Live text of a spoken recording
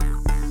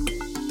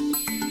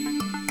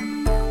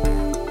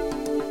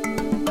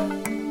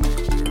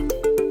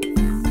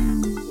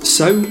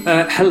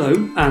Hello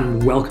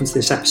and welcome to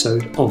this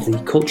episode of the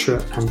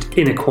Culture and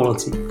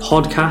Inequality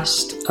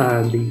podcast,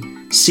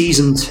 the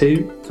season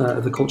 2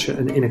 of the Culture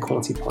and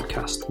Inequality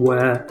podcast,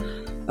 where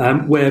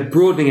we're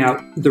broadening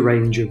out the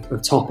range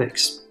of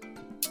topics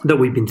that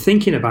we've been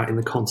thinking about in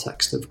the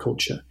context of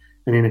culture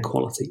and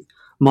inequality.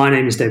 My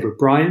name is David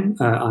Bryan.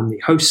 I'm the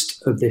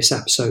host of this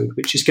episode,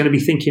 which is going to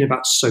be thinking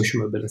about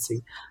social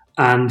mobility.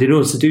 And in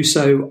order to do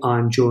so,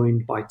 I'm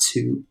joined by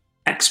two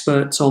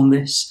experts on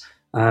this,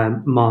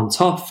 Maren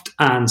Toft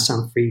and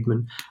Sam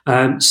Friedman.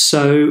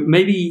 So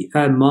maybe,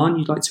 Maren,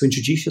 you'd like to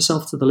introduce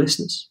yourself to the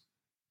listeners?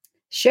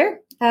 Sure.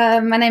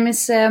 My name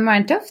is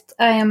Maren Toft.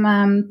 I am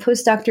a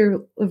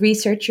postdoctoral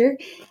researcher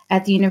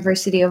at the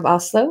University of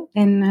Oslo,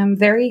 and I'm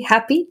very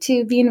happy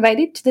to be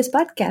invited to this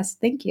podcast.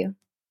 Thank you.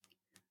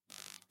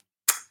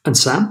 And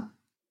Sam?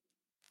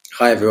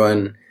 Hi,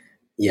 everyone.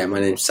 Yeah, my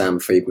name's Sam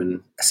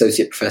Friedman,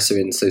 Associate Professor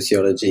in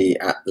Sociology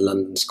at the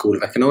London School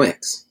of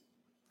Economics.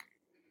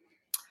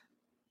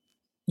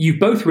 You've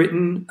both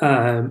written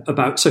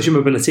about social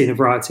mobility in a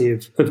variety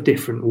of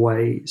different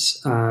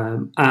ways.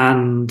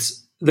 And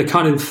the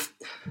kind of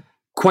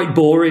quite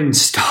boring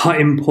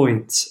starting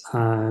point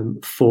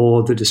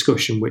for the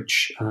discussion,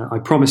 which I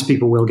promise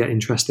people will get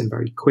interested in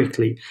very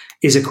quickly,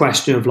 is a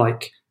question of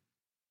like,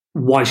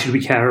 why should we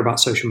care about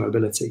social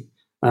mobility?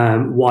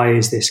 Why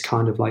is this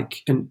kind of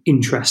like an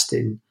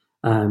interesting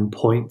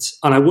point?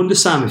 And I wonder,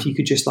 Sam, if you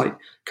could just like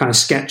kind of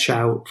sketch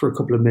out for a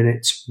couple of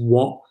minutes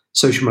what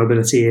social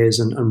mobility is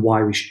and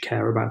why we should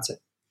care about it.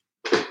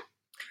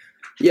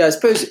 Yeah, I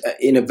suppose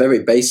in a very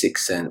basic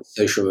sense,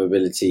 social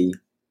mobility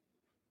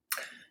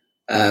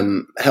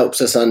helps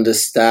us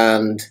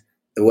understand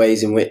the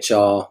ways in which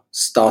our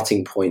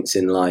starting points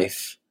in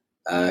life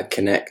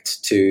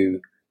connect to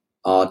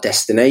our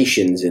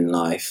destinations in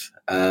life.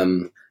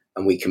 And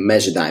we can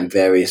measure that in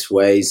various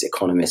ways.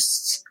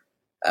 Economists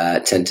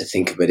tend to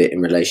think about it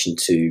in relation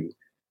to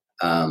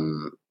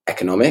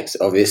economics,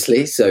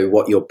 obviously. So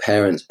what your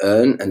parents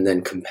earn and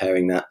then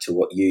comparing that to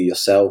what you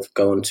yourself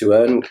go on to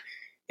earn.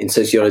 In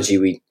sociology,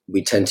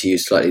 we tend to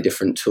use slightly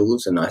different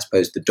tools. And I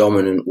suppose the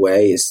dominant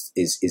way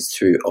is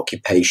through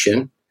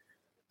occupation.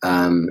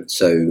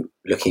 So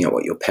looking at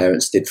what your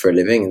parents did for a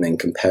living and then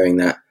comparing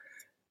that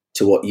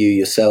to what you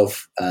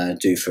yourself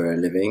do for a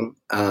living.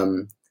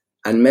 And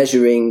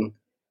measuring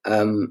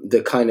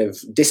the kind of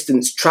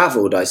distance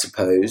traveled, I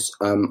suppose,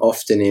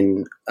 often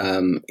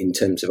in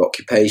terms of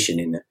occupation,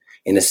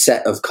 in a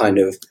set of kind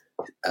of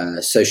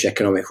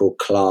socioeconomic or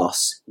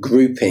class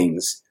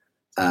groupings,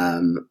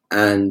 and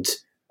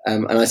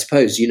I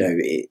suppose, you know,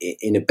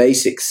 in a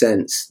basic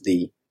sense,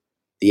 the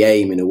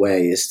aim in a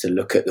way is to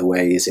look at the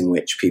ways in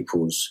which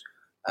people's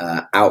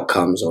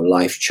outcomes or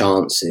life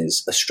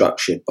chances are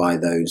structured by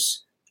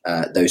those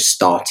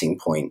starting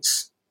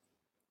points.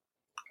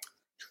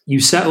 You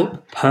set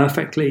up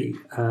perfectly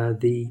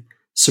the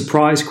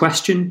surprise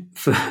question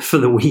for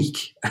the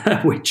week,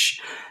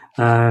 which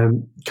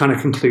kind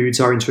of concludes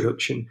our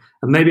introduction.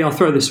 And maybe I'll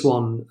throw this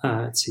one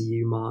to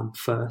you, Maren,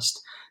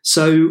 first.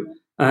 So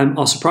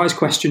our surprise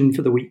question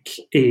for the week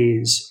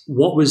is,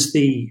 what was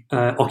the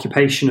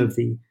occupation of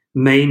the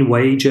main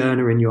wage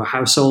earner in your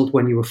household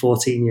when you were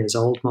 14 years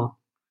old, Maren?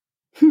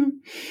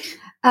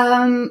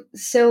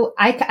 So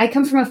I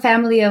come from a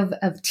family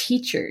of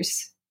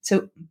teachers.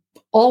 So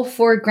all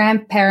 4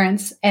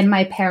 grandparents and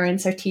my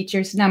parents are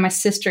teachers. Now my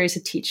sister is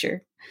a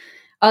teacher.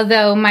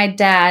 Although my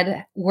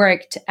dad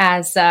worked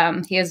as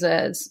he has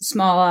a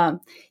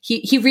small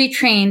he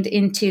retrained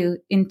into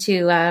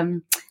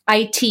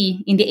IT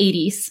in the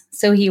 80s,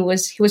 so he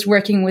was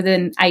working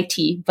within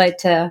IT.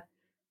 But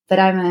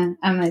I'm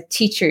a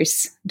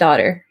teacher's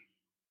daughter.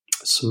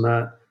 Some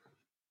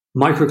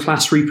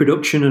microclass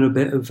reproduction and a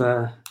bit of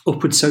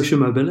upward social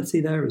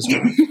mobility there as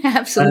well.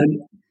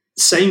 Absolutely.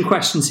 Same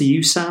question to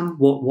you, Sam.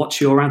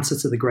 What's your answer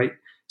to the great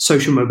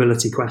social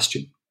mobility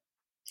question?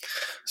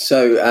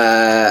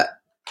 So.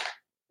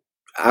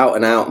 Out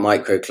and out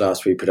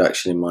microclass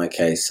reproduction in my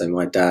case. So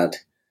my dad,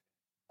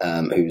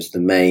 who was the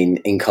main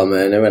income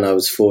earner when I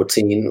was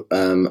 14,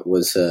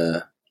 was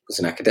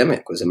an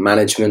academic, was a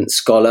management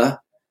scholar.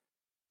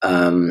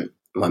 My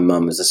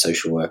mum was a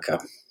social worker.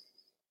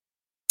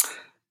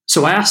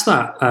 So I asked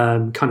that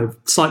kind of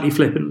slightly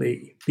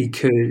flippantly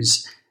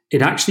because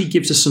it actually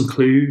gives us some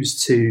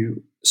clues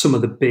to some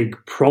of the big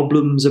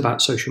problems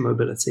about social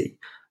mobility,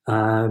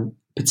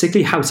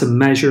 particularly how to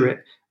measure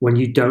it when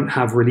you don't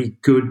have really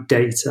good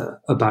data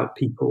about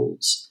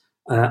people's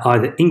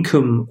either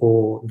income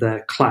or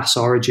their class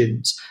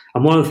origins.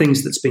 And one of the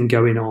things that's been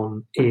going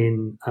on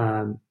in,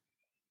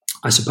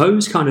 I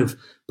suppose, kind of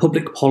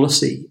public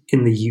policy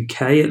in the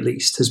UK, at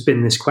least, has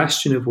been this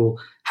question of, well,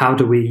 how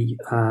do we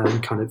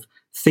kind of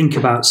think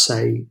about,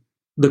 say,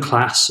 the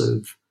class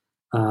of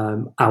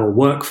our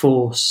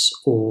workforce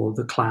or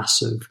the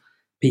class of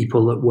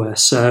people that we're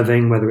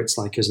serving, whether it's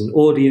like as an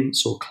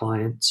audience or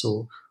clients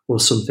or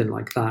something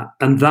like that.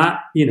 And that,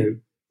 you know,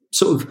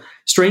 sort of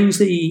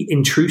strangely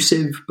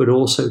intrusive, but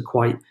also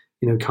quite,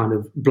 you know, kind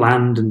of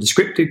bland and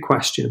descriptive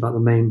question about the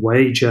main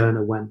wage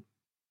earner when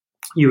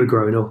you were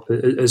growing up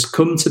has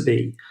come to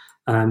be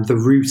the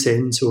route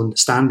into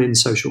understanding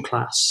social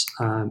class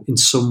in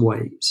some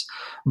ways.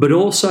 But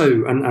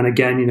also, and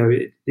again,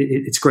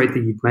 it's great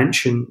that you've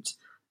mentioned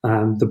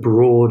the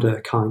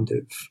broader kind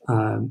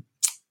of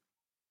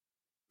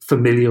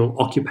familial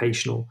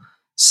occupational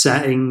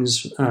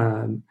settings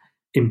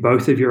in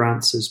both of your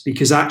answers,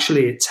 because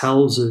actually it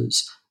tells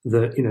us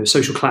that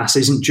social class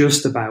isn't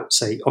just about,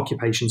 say,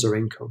 occupations or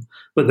income,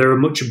 but there are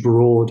much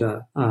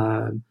broader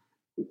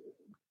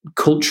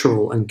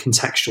cultural and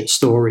contextual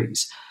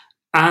stories.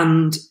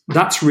 And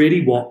that's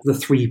really what the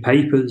 3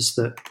 papers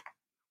that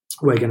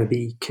we're going to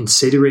be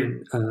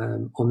considering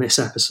on this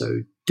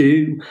episode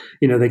do.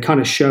 They kind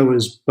of show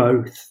us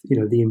both,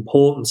 the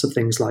importance of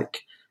things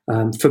like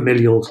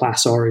familial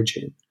class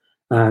origin.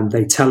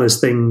 They tell us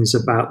things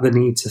about the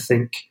need to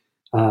think,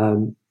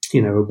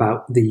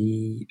 about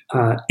the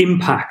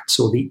impacts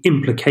or the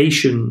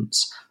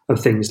implications of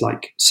things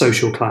like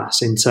social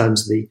class in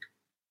terms of the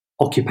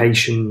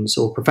occupations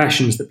or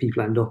professions that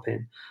people end up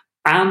in.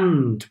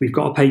 And we've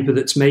got a paper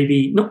that's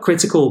maybe not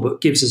critical,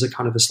 but gives us a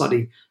kind of a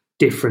slightly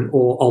different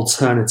or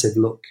alternative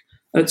look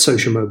at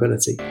social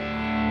mobility.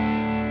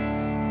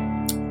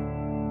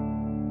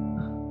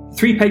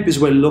 3 papers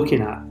we're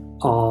looking at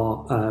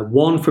are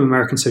one from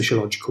American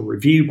Sociological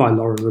Review by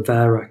Lauren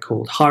Rivera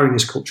called Hiring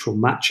as Cultural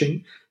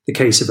Matching, the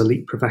Case of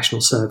Elite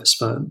Professional Service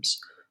Firms.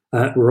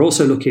 We're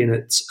also looking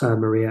at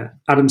Maria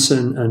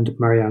Adamson and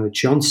Mariana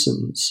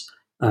Johnson's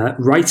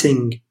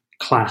Writing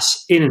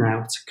Class in and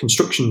Out,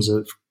 Constructions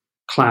of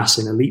Class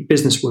in Elite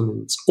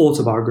Businesswomen's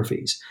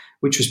Autobiographies,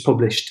 which was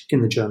published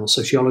in the journal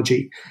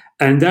Sociology.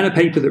 And then a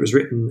paper that was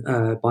written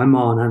by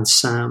Marn and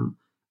Sam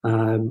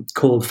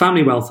called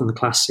Family Wealth and the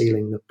Class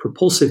Ceiling, the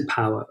Propulsive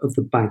Power of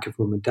the Bank of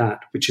Mum and Dad,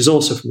 which is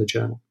also from the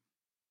journal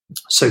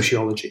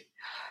Sociology.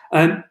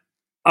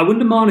 I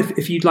wonder, Marn,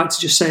 if you'd like to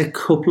just say a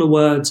couple of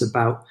words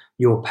about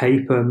your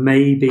paper,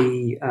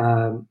 maybe,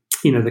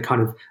 the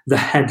kind of the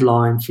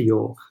headline for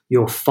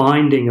your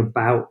finding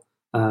about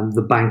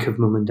the Bank of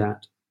Mum and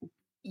Dad.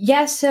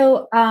 Yeah,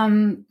 so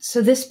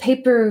this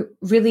paper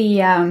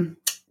really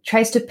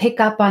tries to pick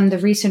up on the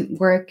recent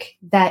work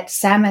that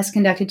Sam has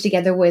conducted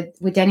together with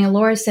Daniel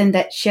Lorison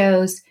that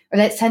shows, or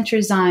that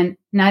centers on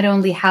not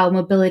only how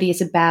mobility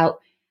is about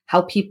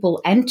how people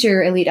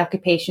enter elite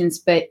occupations,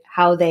 but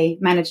how they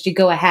manage to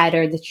go ahead,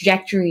 or the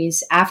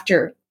trajectories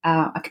after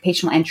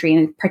occupational entry,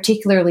 and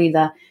particularly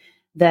the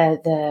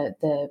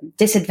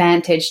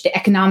disadvantage, the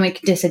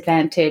economic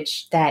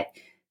disadvantage that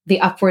the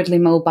upwardly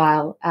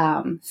mobile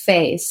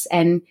face.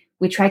 And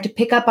we tried to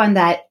pick up on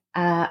that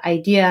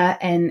idea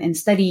and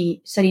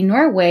study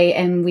Norway,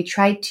 and we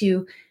tried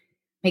to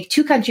make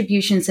 2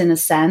 contributions in a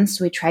sense.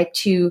 We tried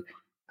to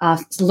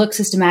look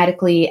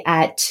systematically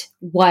at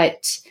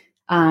what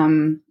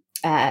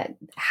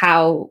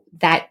how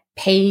that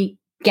pay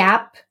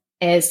gap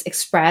is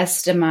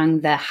expressed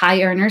among the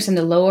high earners and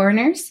the low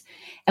earners.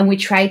 And we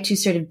tried to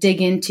sort of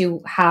dig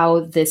into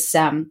how this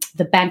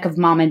the Bank of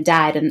Mom and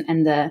Dad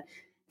and the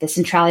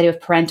centrality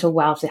of parental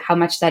wealth, how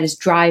much that is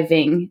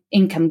driving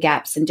income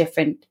gaps in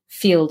different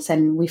fields.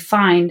 And we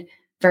find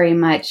very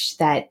much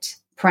that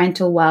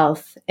parental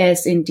wealth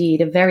is indeed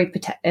a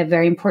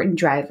very important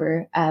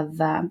driver of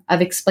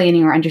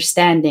explaining or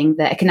understanding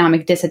the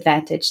economic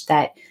disadvantage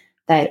that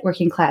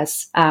working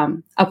class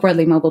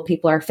upwardly mobile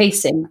people are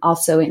facing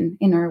also in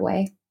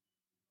Norway.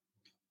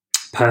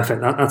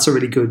 Perfect. That's a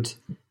really good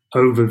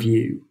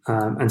overview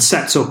and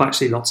sets up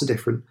actually lots of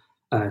different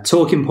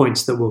talking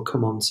points that we'll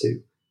come on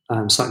to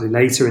slightly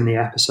later in the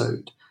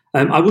episode.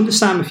 I wonder,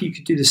 Sam, if you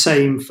could do the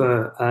same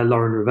for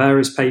Lauren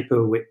Rivera's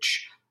paper,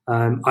 which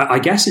I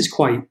guess is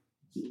quite,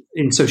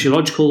 in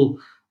sociological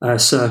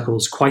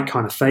circles, quite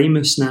kind of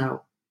famous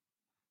now.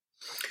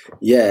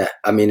 Yeah,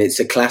 I mean, it's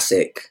a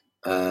classic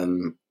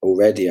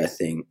already, I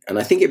think. And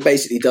I think it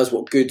basically does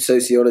what good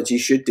sociology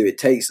should do. It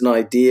takes an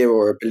idea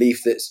or a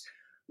belief that's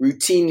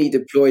routinely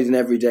deployed in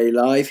everyday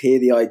life. Here,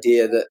 the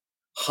idea that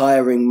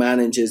hiring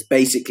managers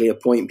basically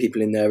appoint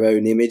people in their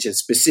own image, and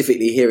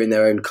specifically here in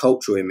their own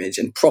cultural image,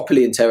 and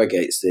properly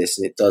interrogates this.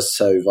 And it does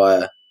so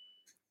via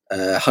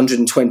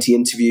 120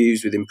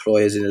 interviews with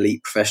employers in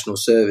elite professional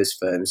service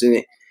firms.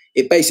 And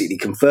it basically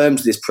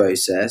confirms this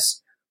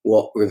process,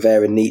 what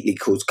Rivera neatly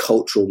calls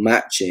cultural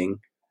matching.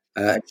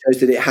 It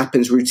shows that it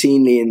happens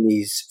routinely in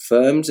these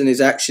firms and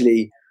is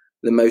actually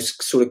the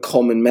most sort of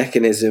common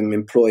mechanism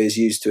employers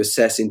use to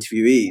assess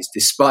interviewees,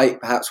 despite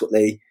perhaps what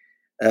they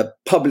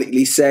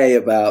publicly say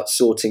about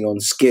sorting on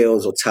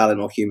skills or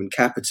talent or human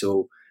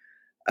capital.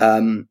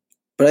 But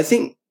I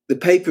think the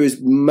paper is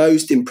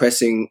most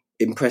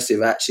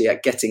impressive actually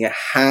at getting at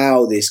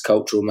how this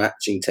cultural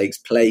matching takes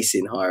place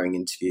in hiring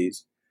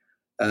interviews.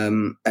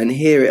 And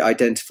here it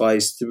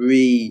identifies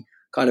 3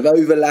 kind of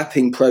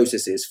overlapping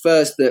processes.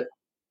 First, that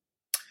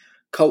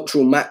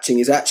cultural matching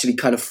is actually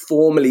kind of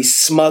formally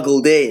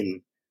smuggled in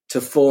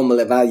to formal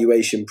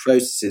evaluation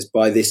processes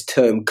by this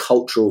term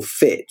cultural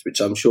fit,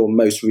 which I'm sure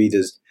most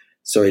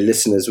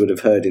listeners would have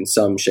heard in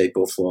some shape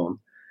or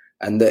form,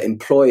 and that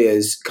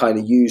employers kind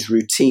of use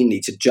routinely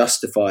to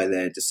justify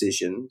their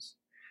decisions.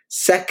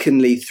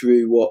 Secondly,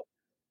 through what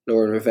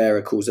Lauren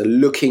Rivera calls a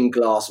looking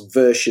glass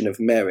version of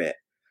merit.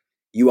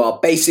 You are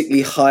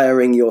basically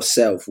hiring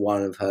yourself,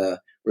 one of her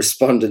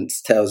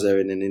respondents tells her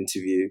in an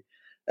interview.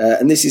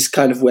 And this is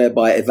kind of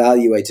whereby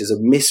evaluators are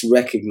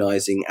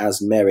misrecognizing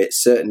as merit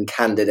certain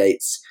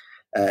candidates'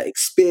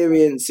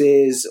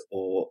 experiences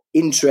or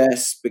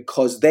interests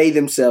because they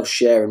themselves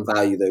share and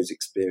value those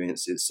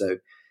experiences. So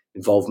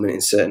involvement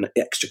in certain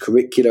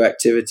extracurricular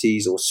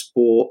activities or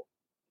sport.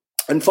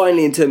 And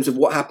finally, in terms of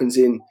what happens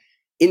in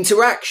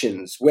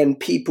interactions when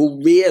people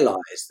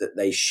realize that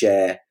they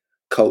share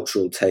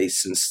cultural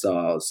tastes and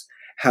styles,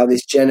 how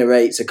this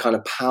generates a kind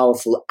of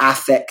powerful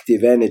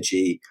affective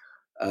energy,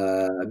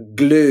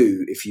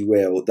 glue, if you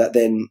will, that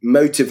then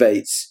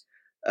motivates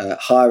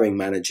hiring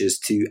managers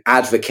to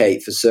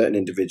advocate for certain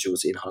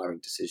individuals in hiring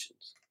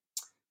decisions.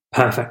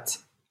 Perfect.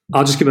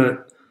 I'll just give a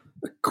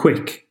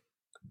quick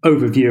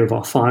overview of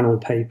our final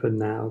paper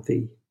now,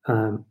 the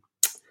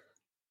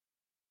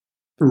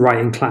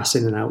Writing Class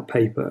In and Out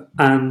paper.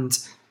 And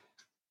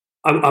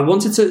I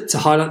wanted to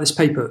highlight this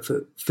paper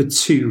for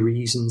two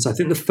reasons. I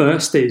think the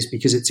first is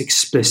because it's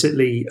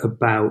explicitly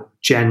about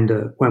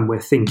gender when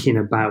we're thinking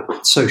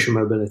about social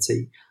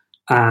mobility.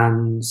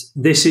 And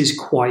this is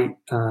quite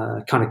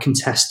kind of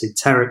contested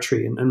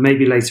territory. And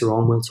maybe later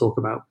on we'll talk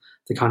about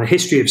the kind of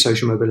history of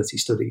social mobility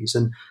studies.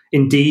 And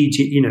indeed,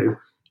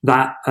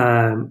 that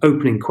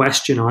opening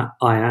question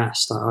I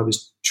asked, I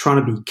was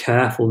trying to be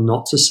careful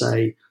not to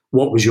say,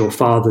 what was your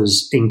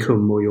father's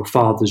income or your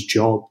father's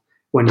job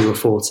when you were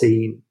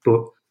 14?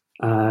 But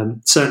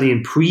certainly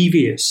in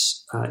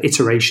previous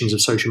iterations of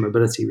social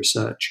mobility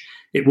research,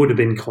 it would have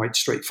been quite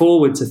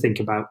straightforward to think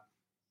about,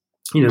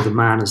 the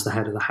man as the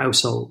head of the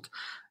household.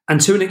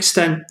 And to an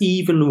extent,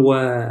 even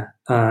where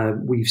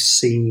we've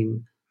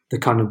seen the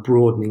kind of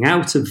broadening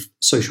out of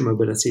social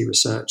mobility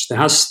research, there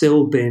has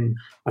still been,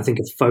 I think,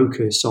 a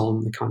focus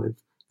on the kind of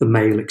the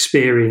male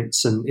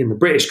experience. And in the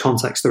British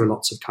context, there are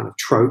lots of kind of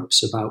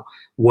tropes about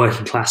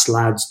working class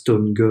lads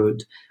done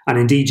good. And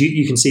indeed,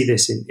 you can see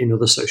this in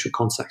other social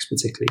contexts,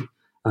 particularly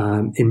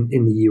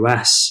in the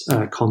US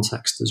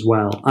context as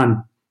well. And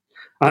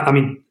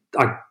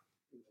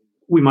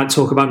we might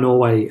talk about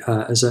Norway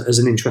as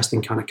an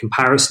interesting kind of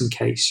comparison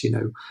case,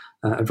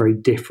 a very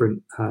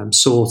different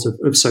sort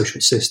of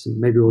social system.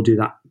 Maybe we'll do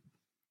that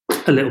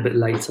a little bit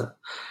later.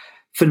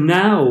 For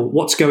now,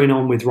 what's going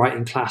on with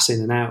Writing Class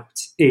In and Out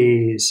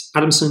is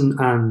Adamson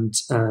and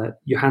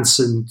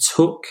Johansson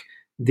took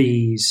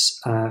these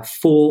 4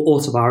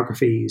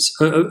 autobiographies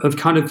of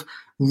kind of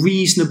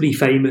reasonably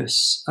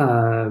famous,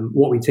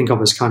 what we think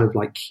of as kind of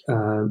like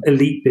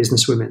elite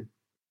businesswomen.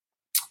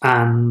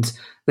 And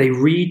they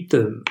read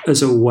them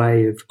as a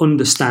way of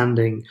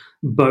understanding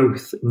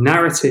both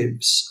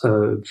narratives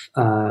of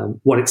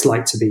what it's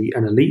like to be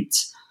an elite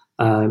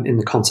in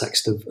the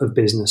context of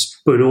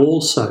business, but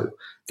also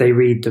they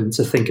read them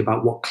to think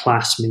about what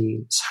class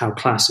means, how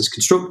class is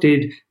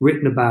constructed,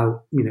 written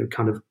about,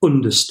 kind of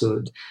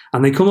understood.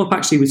 And they come up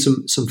actually with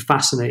some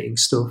fascinating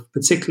stuff,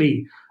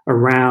 particularly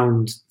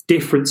around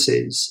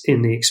differences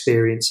in the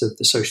experience of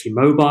the socially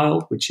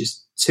mobile, which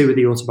is 2 of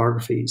the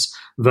autobiographies,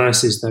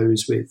 versus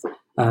those with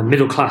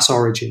middle-class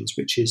origins,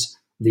 which is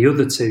the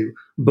other 2.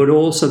 But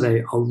also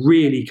they are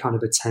really kind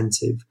of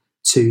attentive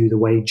to the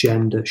way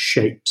gender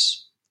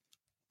shapes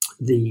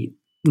the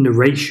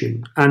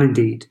narration and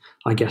indeed,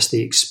 I guess,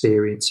 the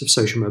experience of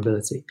social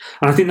mobility.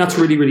 And I think that's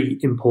really, really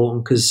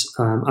important because,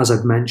 as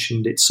I've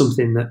mentioned, it's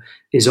something that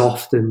is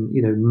often,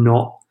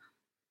 not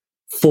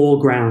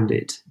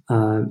foregrounded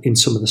in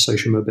some of the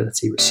social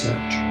mobility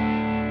research.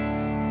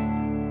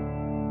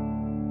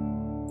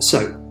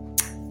 So,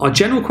 our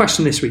general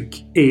question this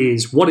week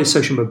is, what is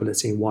social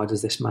mobility and why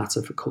does this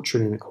matter for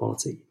cultural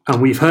inequality?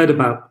 And we've heard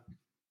about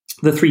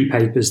the 3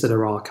 papers that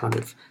are our kind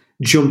of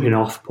jumping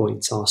off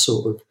points, our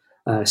sort of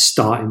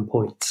starting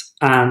point.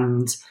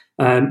 And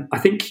I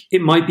think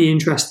it might be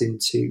interesting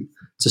to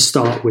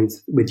start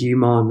with you,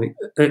 Marn,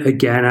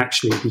 again,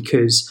 actually,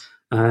 because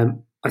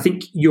I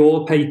think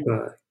your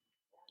paper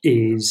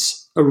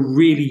is a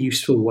really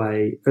useful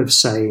way of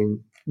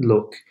saying,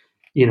 look,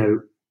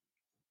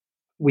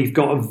 we've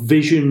got a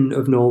vision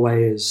of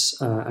Norway as,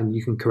 and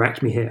you can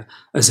correct me here,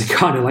 as a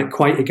kind of like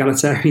quite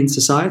egalitarian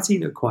society,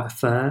 quite a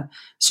fair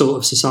sort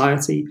of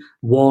society,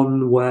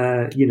 one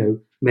where,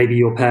 maybe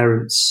your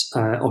parents'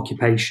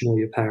 occupation or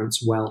your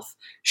parents' wealth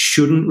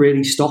shouldn't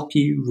really stop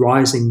you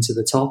rising to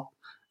the top.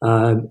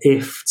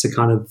 If, to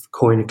kind of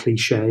coin a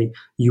cliche,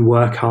 you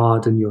work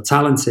hard and you're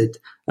talented,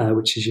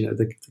 which is,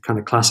 the kind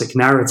of classic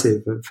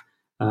narrative of,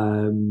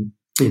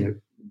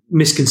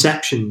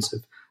 misconceptions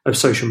of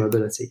social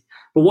mobility.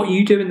 But what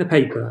you do in the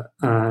paper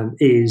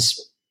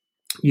is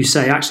you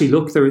say, actually,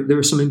 look, there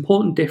are some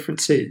important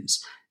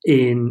differences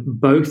in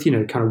both,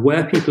 kind of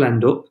where people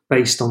end up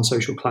based on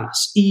social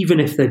class, even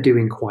if they're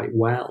doing quite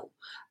well,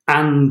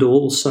 and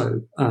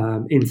also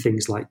in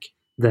things like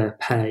their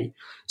pay.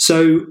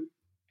 So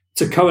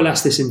to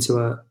coalesce this into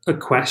a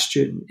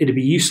question, it'd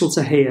be useful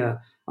to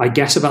hear, I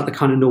guess, about the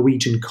kind of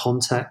Norwegian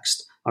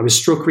context. I was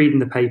struck reading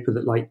the paper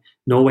that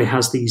Norway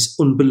has these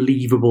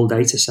unbelievable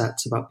data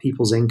sets about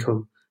people's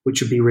income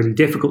which would be really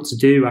difficult to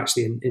do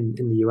actually in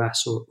the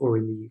US or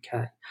in the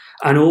UK.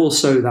 And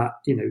also that,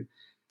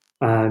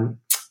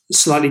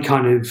 slightly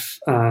kind of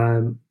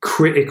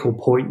critical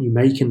point you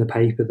make in the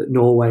paper that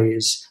Norway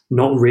is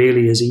not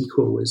really as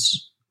equal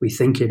as we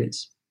think it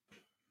is.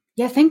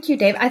 Yeah, thank you,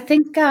 Dave. I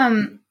think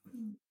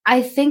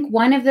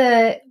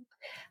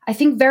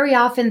very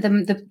often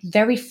the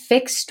very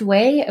fixed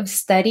way of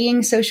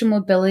studying social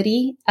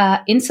mobility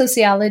in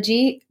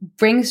sociology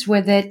brings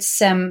with it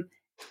some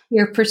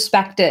clear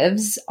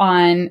perspectives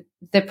on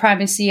the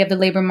primacy of the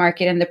labor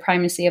market and the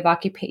primacy of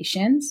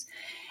occupations.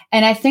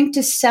 And I think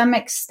to some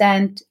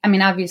extent, I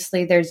mean,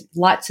 obviously there's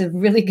lots of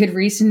really good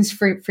reasons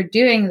for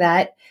doing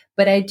that,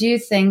 but I do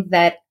think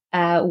that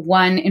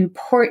one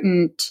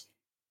important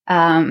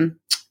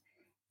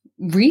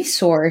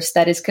resource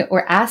that is,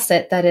 or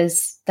asset that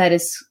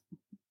is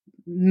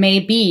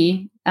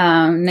maybe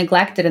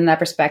neglected in that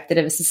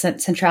perspective is the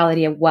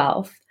centrality of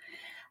wealth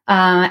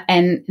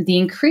and the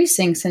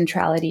increasing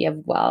centrality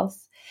of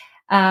wealth.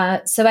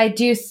 So I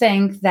do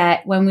think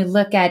that when we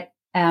look at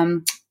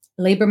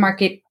labor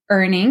market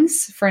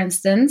earnings, for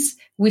instance,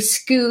 we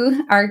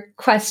skew our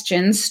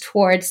questions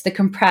towards the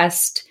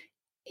compressed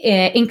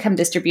income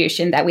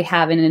distribution that we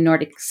have in the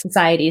Nordic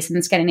societies and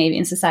the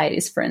Scandinavian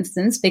societies, for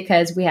instance,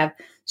 because we have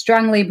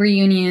strong labor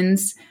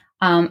unions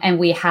and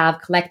we have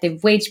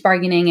collective wage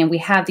bargaining and we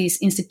have these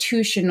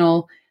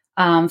institutional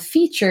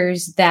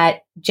features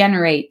that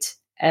generate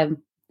a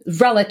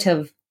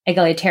relative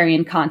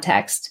egalitarian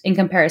context in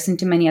comparison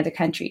to many other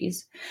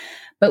countries.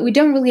 But we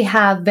don't really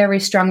have very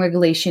strong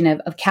regulation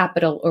of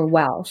capital or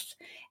wealth.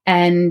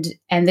 And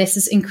this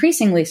is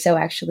increasingly so,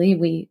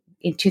 actually.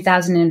 In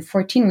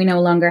 2014, we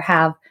no longer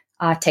have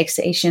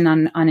taxation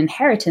on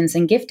inheritance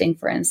and gifting,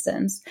 for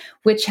instance,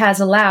 which has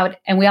allowed,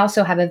 and we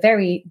also have a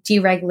very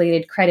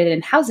deregulated credit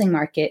and housing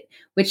market,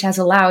 which has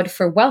allowed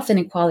for wealth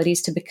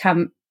inequalities to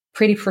become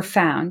pretty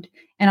profound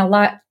and a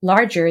lot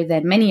larger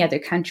than many other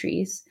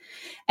countries.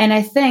 And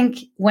I think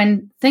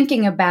when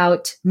thinking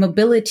about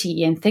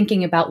mobility and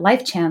thinking about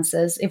life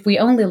chances, if we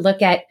only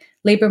look at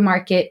labor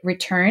market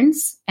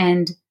returns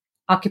and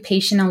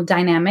occupational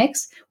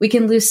dynamics, we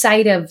can lose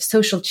sight of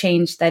social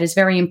change that is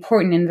very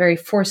important and very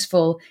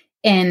forceful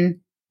in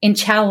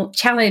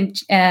impacting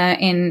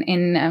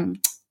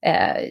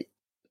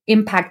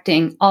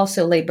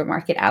also labor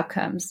market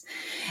outcomes.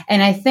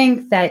 And I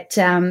think that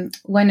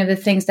one of the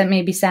things that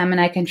maybe Sam and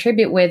I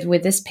contribute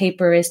with this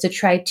paper is to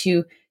try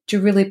to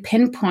really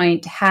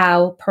pinpoint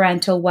how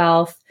parental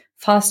wealth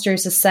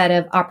fosters a set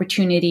of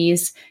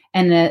opportunities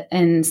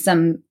and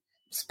some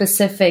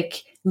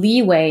specific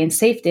leeway and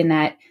safety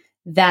net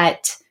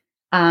that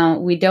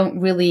we don't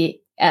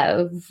really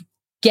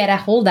get a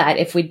hold at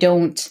if we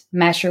don't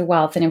measure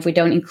wealth and if we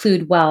don't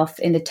include wealth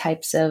in the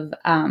types of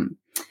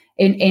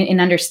in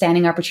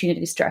understanding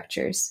opportunity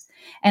structures.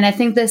 And I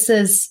think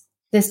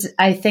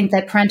I think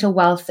that parental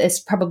wealth is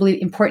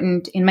probably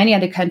important in many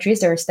other countries.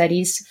 There are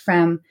studies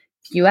from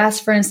the US,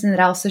 for instance, that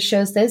also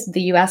shows this.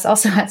 The US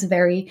also has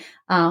very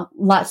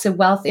lots of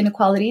wealth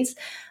inequalities.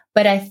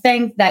 But I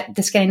think that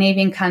the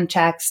Scandinavian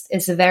context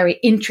is a very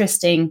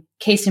interesting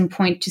case in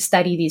point to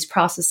study these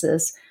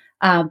processes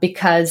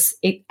because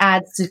it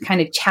adds to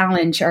kind of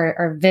challenge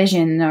our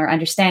vision or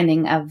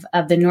understanding of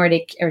the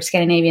Nordic or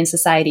Scandinavian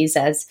societies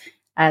as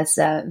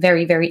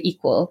very, very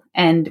equal.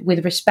 And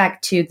with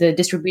respect to the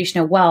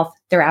distribution of wealth,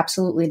 they're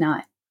absolutely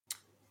not.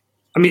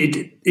 I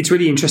mean, it's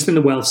really interesting,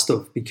 the wealth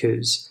stuff,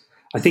 because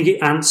I think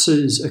it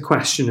answers a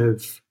question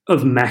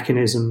of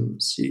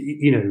mechanisms.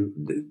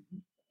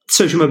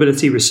 Social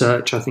mobility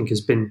research, I think,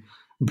 has been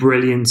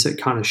brilliant at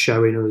kind of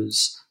showing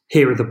us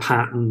here are the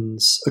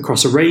patterns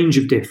across a range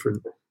of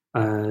different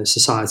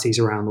societies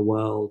around the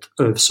world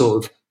of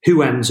sort of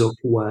who ends up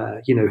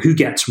where, who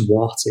gets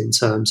what in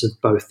terms of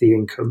both the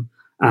income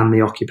and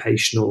the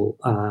occupational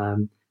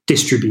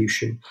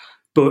distribution.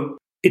 But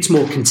it's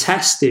more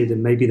contested,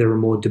 and maybe there are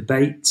more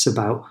debates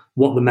about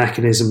what the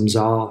mechanisms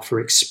are for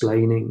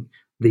explaining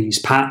these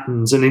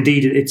patterns. And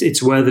indeed,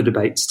 it's where the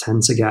debates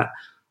tend to get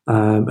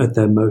at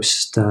their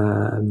most,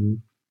 what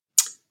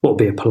would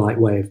be a polite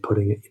way of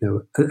putting it,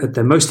 at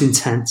their most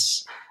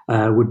intense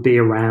would be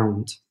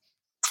around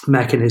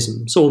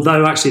mechanisms,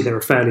 although actually there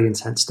are fairly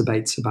intense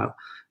debates about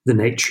the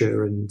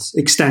nature and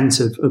extent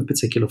of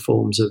particular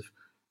forms of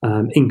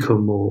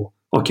income or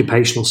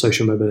occupational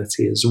social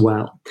mobility as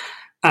well.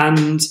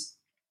 And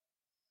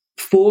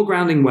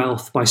foregrounding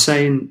wealth by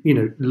saying,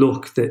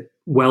 look, that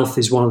wealth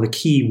is one of the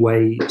key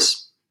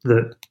ways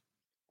that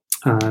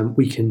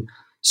we can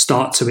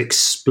start to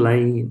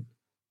explain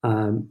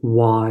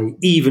why,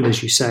 even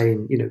as you say,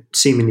 in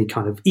seemingly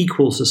kind of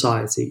equal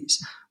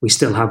societies, we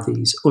still have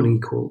these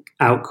unequal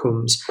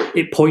outcomes.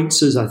 It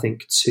points us, I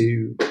think,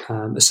 to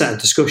a set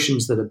of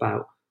discussions that are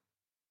about,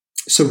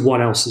 so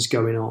what else is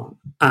going on?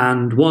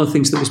 And one of the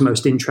things that was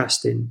most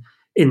interesting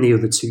in the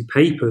other two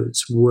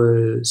papers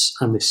was,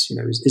 and this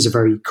is a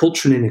very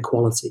cultural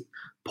inequality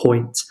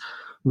point,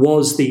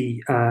 was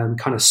the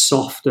kind of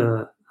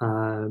softer,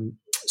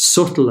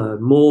 subtler,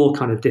 more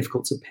kind of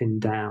difficult to pin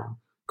down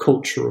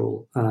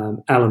cultural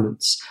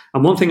elements.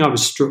 And one thing I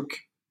was struck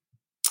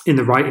in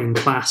the writing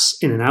class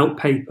in and out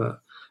paper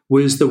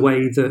was the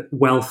way that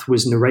wealth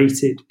was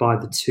narrated by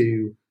the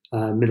two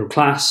middle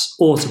class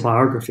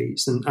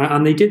autobiographies.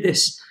 And they did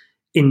this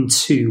in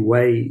two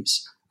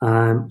ways.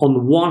 On the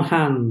one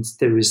hand,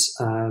 there was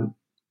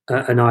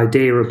an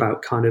idea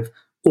about kind of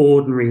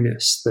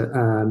ordinariness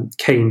that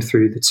came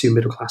through the two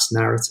middle class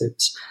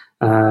narratives.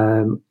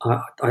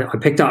 I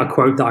picked out a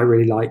quote that I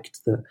really liked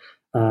that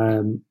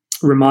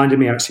reminded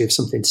me actually of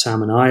something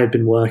Sam and I had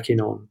been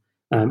working on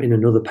in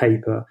another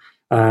paper,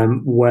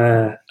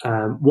 where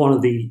one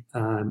of the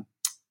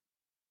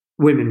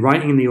women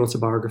writing in the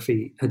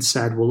autobiography had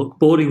said, well, look,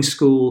 boarding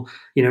school,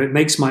 it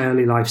makes my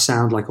early life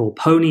sound like all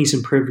ponies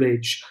and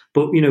privilege.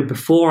 But,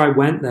 before I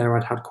went there,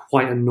 I'd had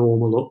quite a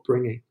normal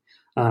upbringing.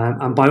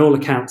 And by all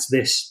accounts,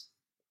 this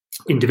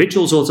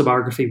individual's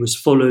autobiography was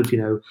full of,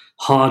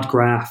 hard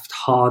graft,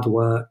 hard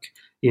work,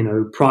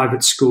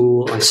 private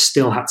school. I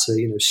still had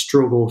to,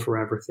 struggle for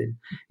everything,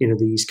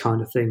 these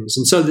kind of things.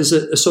 And so there's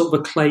a sort of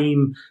a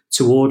claim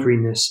to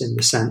ordinariness in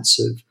the sense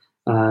of,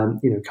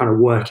 kind of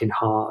working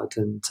hard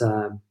and,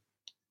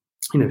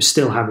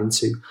 still having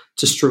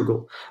to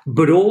struggle.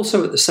 But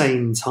also at the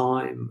same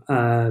time,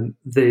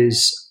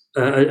 there's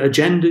a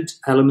gendered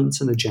element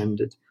and a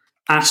gendered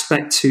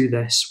aspect to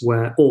this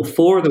where all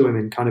four of the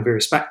women, kind of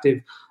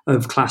irrespective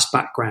of class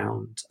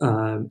background,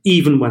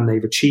 even when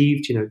they've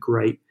achieved,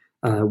 great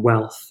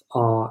wealth,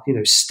 are,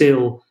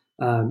 still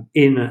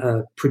in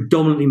a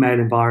predominantly male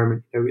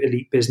environment.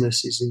 Elite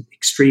business is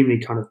extremely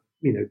kind of,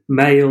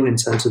 male in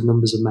terms of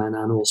numbers of men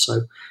and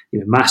also,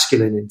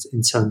 masculine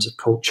in terms of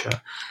culture.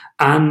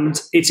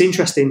 And it's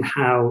interesting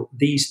how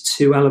these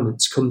two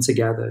elements come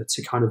together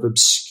to kind of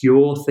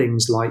obscure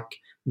things like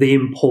the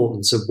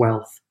importance of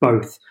wealth,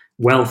 both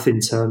wealth in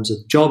terms of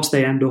jobs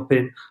they end up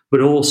in, but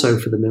also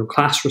for the middle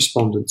class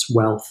respondents,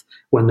 wealth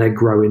when they're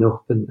growing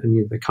up and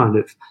the kind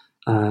of,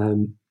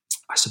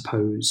 I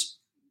suppose,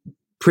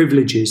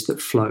 privileges that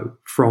flow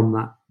from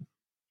that.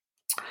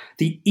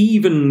 The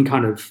even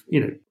kind of,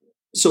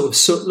 sort of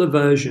subtler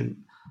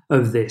version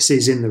of this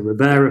is in the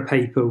Rivera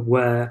paper,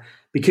 where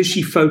because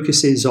she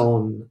focuses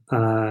on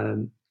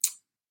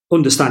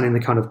understanding the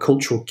kind of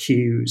cultural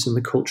cues and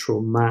the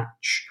cultural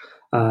match,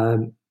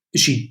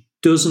 she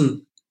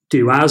doesn't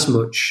do as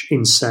much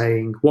in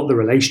saying what the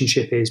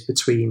relationship is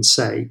between,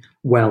 say,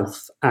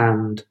 wealth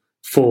and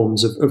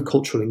forms of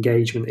cultural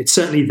engagement. It's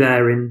certainly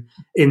there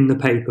in the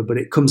paper, but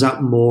it comes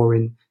out more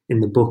in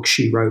the book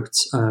she wrote,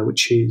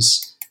 which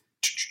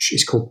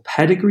is called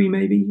Pedigree,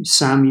 maybe.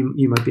 Sam,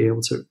 you might be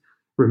able to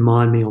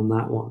remind me on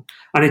that one.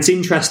 And it's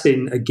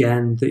interesting,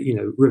 again, that,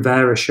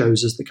 Rivera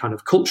shows us the kind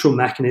of cultural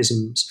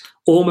mechanisms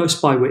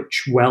almost by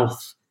which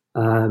wealth,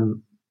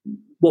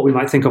 what we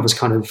might think of as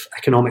kind of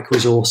economic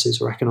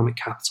resources or economic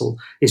capital,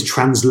 is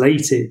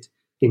translated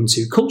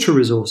into cultural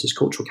resources,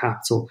 cultural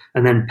capital,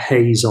 and then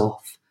pays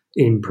off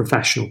in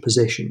professional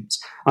positions.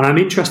 And I'm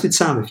interested,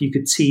 Sam, if you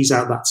could tease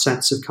out that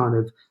sense of kind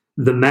of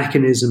the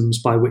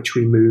mechanisms by which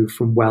we move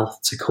from wealth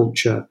to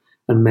culture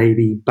and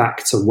maybe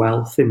back to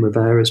wealth in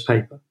Rivera's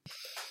paper.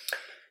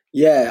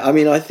 Yeah, I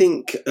mean, I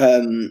think,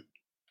 and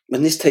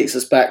this takes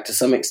us back to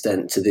some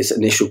extent to this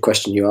initial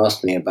question you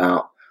asked me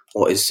about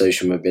what is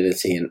social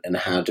mobility and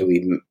how do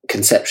we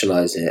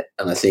conceptualize it.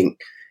 And I think,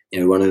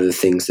 one of the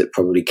things that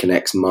probably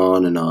connects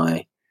Marn and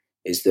I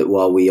is that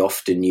while we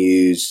often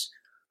use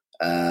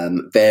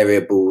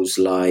variables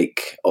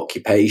like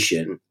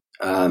occupation,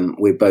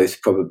 we're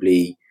both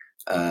probably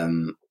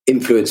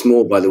influenced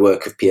more by the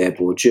work of Pierre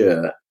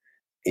Bourdieu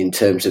in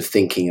terms of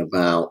thinking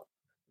about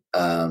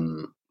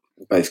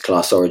both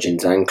class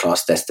origins and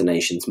class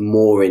destinations,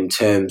 more in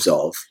terms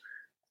of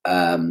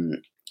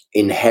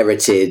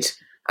inherited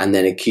and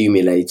then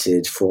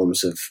accumulated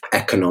forms of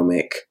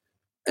economic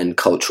and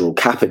cultural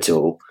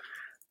capital.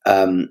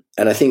 And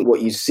I think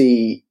what you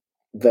see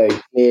very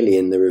clearly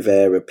in the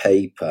Rivera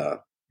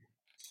paper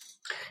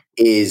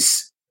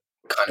is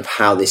kind of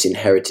how this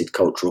inherited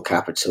cultural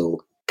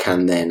capital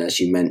can then, as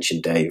you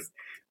mentioned, Dave,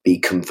 be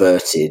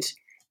converted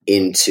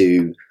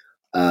into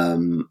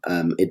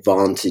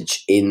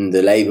advantage in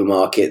the labour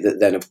market that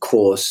then, of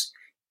course,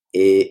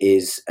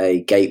 is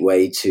a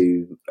gateway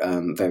to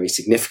very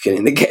significant,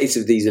 in the case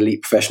of these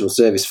elite professional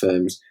service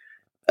firms,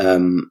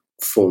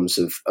 forms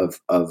of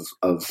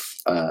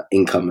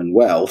income and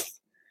wealth.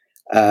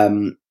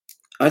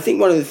 I think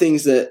one of the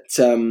things that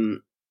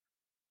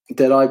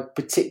that I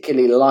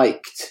particularly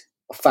liked,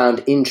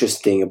 found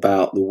interesting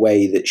about the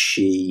way that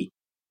she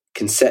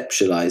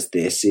conceptualized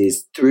this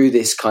is through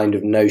this kind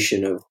of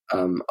notion of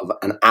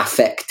an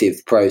affective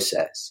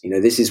process.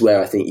 This is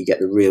where I think you get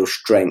the real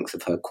strength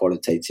of her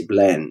qualitative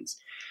lens.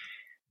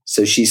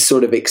 So she's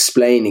sort of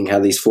explaining how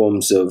these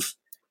forms of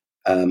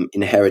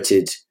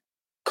inherited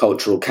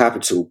cultural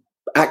capital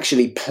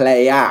actually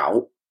play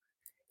out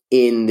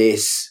in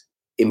this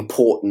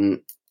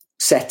important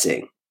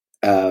setting,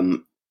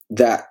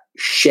 that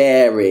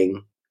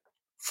sharing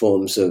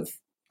forms of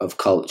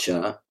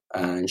culture.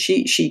 And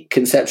she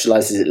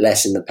conceptualizes it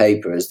less in the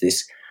paper as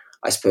this,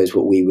 I suppose,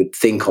 what we would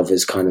think of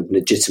as kind of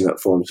legitimate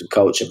forms of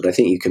culture. But I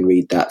think you can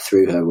read that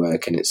through her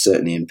work, and it's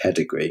certainly in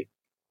Pedigree.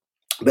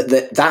 but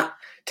that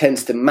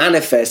tends to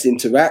manifest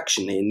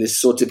interactionally in this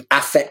sort of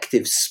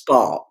affective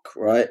spark,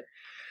 right?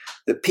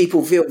 That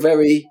people feel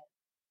very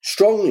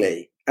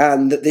strongly,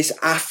 and that this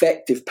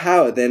affective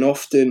power then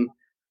often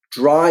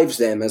drives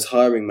them as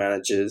hiring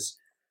managers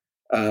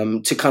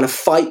to kind of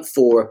fight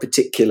for a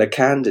particular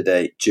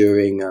candidate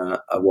during a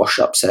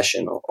wash-up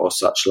session or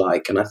such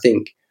like. And I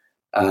think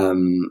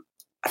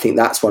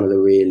that's one of the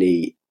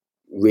really,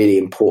 really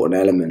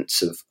important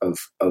elements of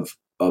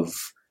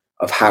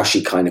how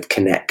she kind of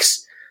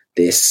connects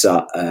this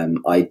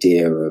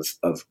idea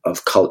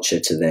of culture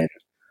to then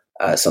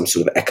some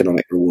sort of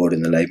economic reward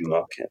in the labour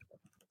market.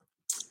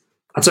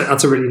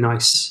 That's a really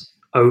nice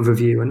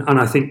overview, and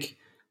I think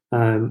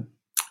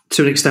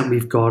to an extent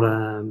we've got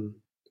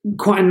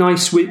quite a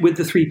nice, with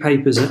the three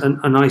papers,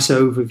 a nice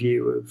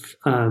overview of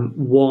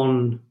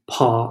one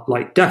part,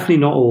 like definitely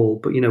not all,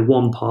 but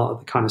one part of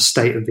the kind of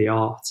state of the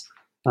art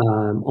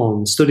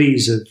on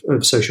studies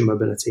of social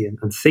mobility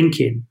and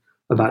thinking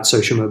about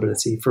social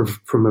mobility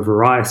from a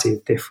variety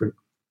of different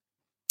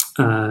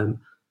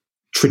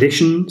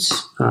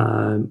traditions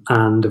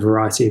and a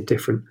variety of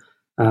different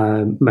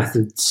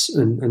methods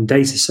and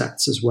data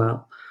sets as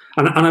well.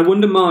 And I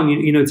wonder, Marn,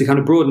 to kind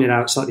of broaden it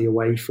out slightly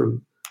away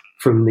from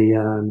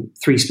the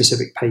three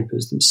specific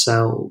papers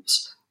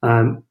themselves,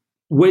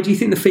 where do you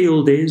think the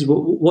field is?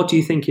 What do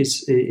you think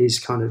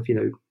is kind of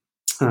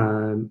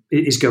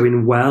is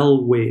going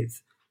well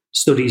with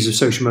studies of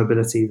social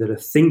mobility that are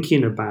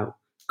thinking about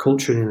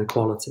culture and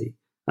inequality?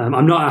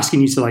 I'm not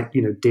asking you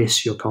to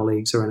diss your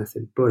colleagues or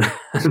anything, but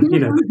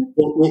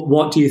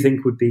what do you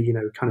think would be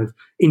kind of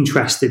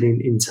interested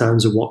in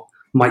terms of what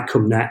might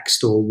come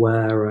next, or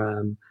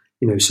where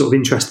sort of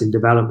interesting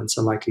developments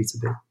are likely to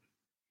be?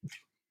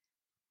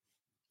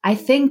 I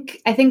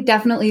think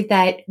definitely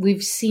that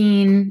we've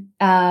seen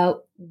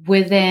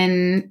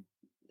within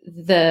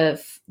the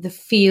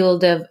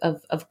field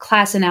of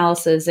class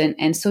analysis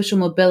and social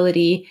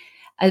mobility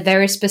a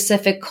very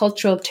specific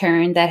cultural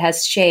turn that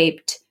has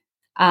shaped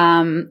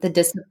the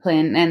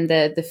discipline and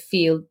the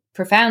field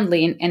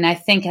profoundly, and I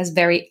think has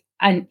very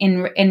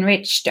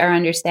enriched our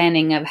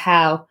understanding of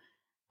how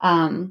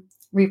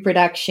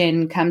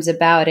reproduction comes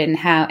about, and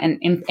how,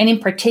 and in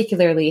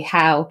particularly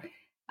how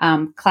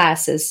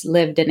class is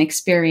lived and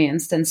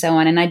experienced, and so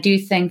on. And I do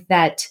think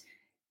that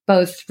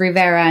both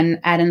Rivera and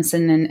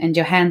Adamson and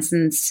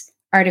Johansson's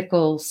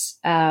articles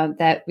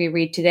that we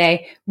read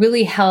today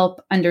really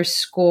help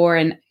underscore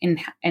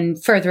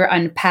and further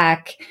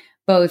unpack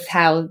both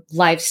how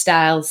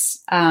lifestyles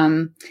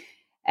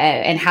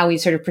and how we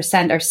sort of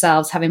present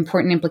ourselves have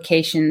important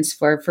implications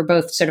for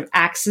both sort of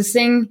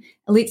accessing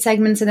elite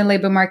segments in the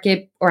labor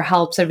market, or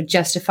help sort of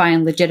justify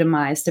and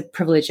legitimize the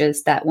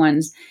privileges that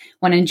one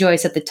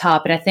enjoys at the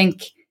top. And I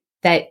think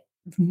that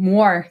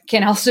more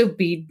can also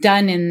be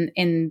done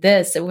in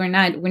this. We're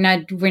not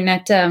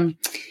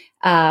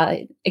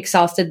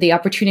exhausted the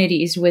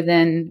opportunities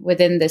within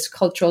this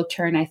cultural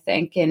turn, I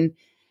think. And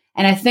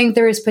I think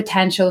there is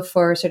potential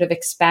for sort of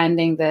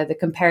expanding the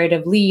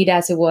comparative lead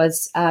as it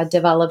was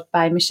developed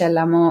by Michel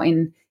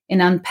Lamont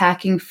in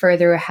unpacking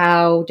further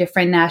how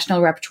different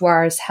national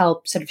repertoires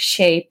help sort of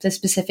shape the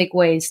specific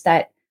ways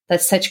that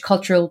such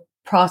cultural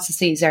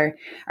processes are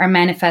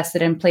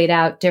manifested and played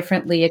out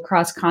differently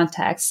across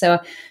contexts. So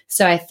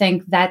I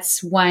think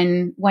that's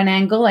one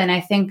angle. And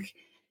I think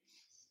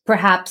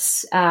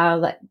perhaps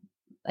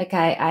like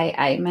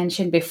I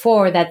mentioned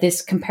before, that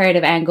this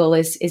comparative angle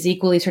is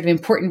equally sort of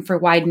important for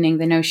widening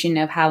the notion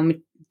of how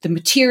the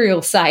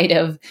material side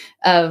of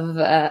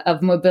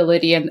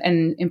mobility,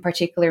 and in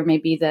particular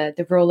maybe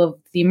the role of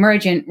the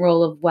emergent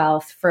role of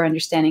wealth for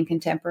understanding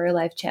contemporary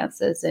life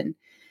chances.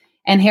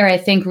 And here I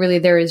think really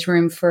there is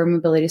room for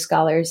mobility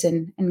scholars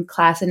and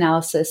class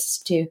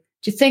analysis to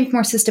think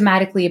more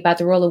systematically about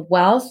the role of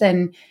wealth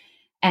and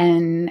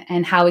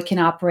how it can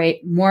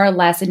operate more or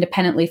less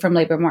independently from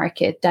labor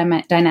market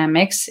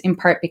dynamics, in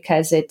part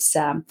because it's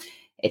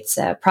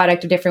a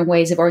product of different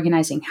ways of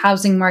organizing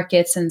housing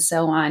markets and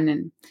so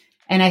on.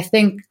 And I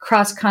think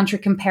cross-country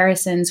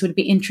comparisons would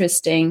be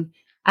interesting,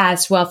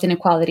 as wealth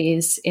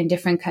inequalities in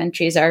different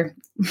countries are,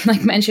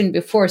 like mentioned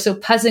before, so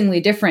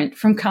puzzlingly different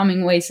from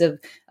common ways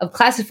of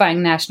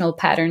classifying national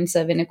patterns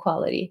of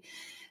inequality.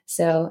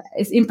 So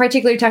in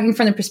particular, talking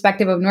from the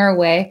perspective of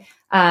Norway,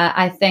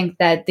 I think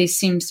that this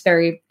seems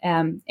very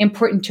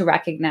important to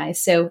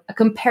recognize. So a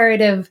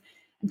comparative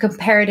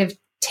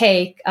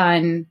take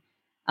on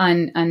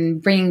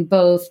bringing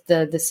both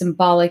the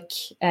symbolic,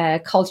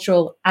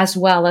 cultural, as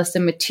well as the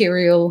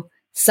material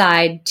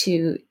side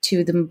to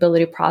the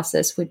mobility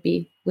process would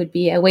be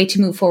a way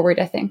to move forward,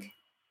 I think.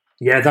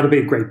 Yeah, that'll be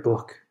a great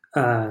book.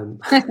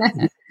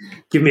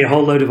 Give me a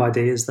whole load of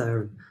ideas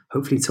there, and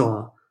hopefully to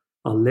our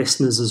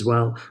listeners as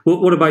well.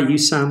 What about you,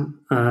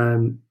 Sam?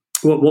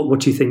 What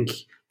do you think?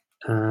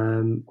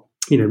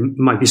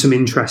 Might be some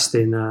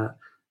interesting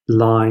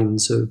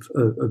lines of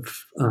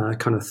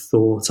kind of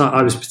thought.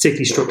 I was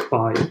particularly struck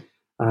by,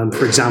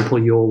 for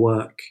example, your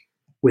work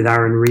with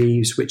Aaron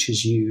Reeves, which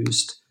has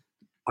used,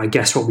 I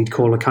guess, what we'd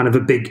call a kind of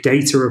a big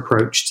data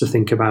approach to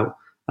think about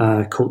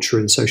culture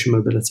and social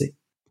mobility.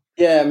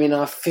 Yeah, I mean,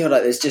 I feel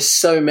like there's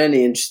just so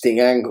many interesting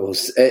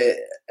angles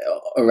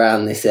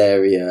around this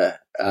area.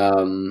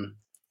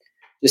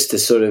 Just to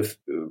sort of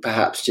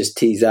perhaps just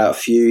tease out a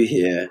few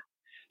here.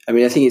 I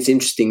mean, I think it's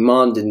interesting.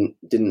 Maren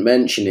didn't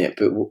mention it,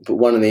 but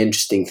one of the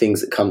interesting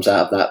things that comes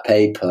out of that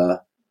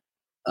paper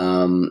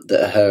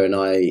that her and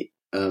I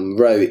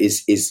wrote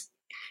is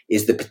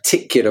the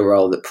particular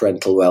role that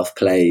parental wealth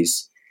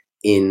plays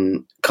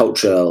in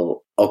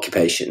cultural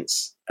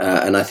occupations,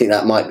 and I think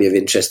that might be of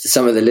interest to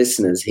some of the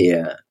listeners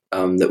here.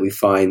 That we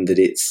find that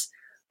it's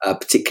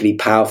particularly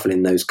powerful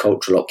in those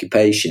cultural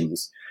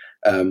occupations,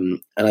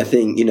 and I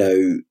think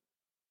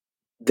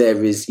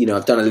there is,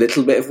 I've done a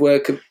little bit of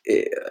work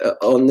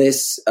on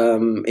this,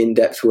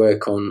 in-depth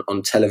work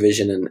on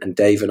television, and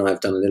Dave and I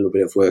have done a little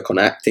bit of work on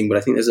acting, but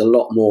I think there's a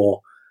lot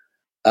more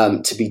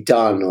to be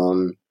done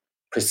on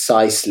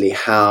precisely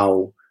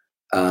how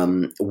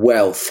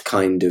wealth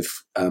kind of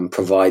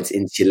provides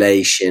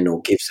insulation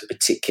or gives a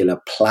particular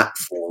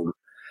platform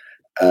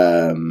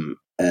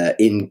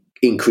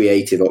in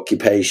creative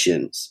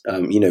occupations.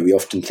 We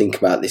often think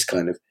about this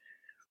kind of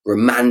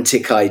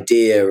romantic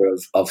idea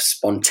of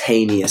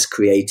spontaneous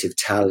creative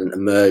talent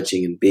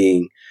emerging and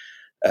being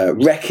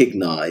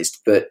recognized,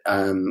 but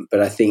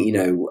I think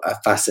a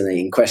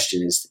fascinating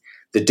question is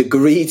the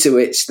degree to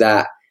which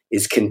that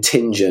is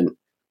contingent,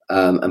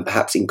 and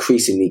perhaps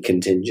increasingly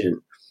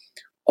contingent,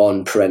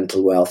 on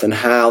parental wealth, and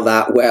how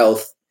that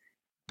wealth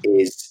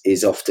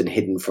is often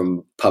hidden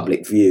from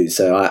public view.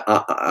 So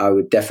I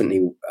would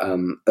definitely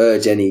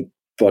urge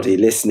anybody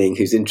listening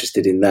who's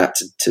interested in that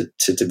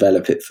to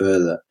develop it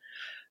further.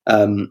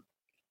 I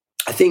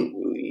think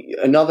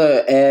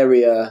another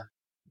area,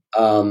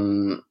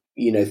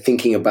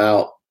 thinking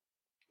about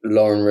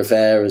Lauren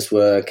Rivera's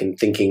work and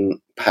thinking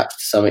perhaps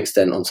to some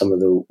extent on some of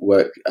the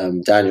work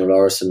Daniel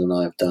Orison and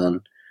I have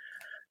done,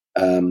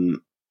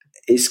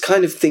 is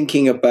kind of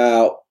thinking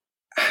about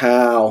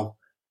how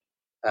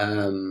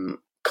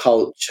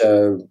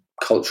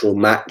cultural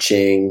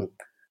matching,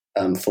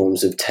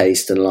 forms of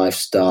taste and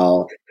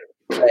lifestyle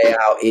play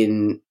out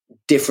in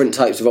different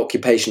types of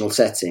occupational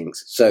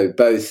settings. So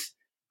both,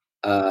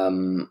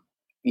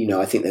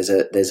 I think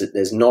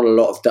there's not a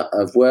lot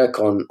of work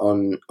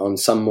on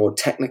some more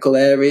technical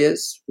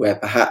areas where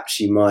perhaps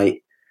you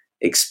might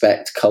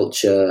expect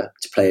culture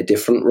to play a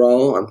different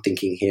role. I'm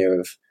thinking here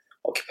of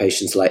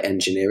occupations like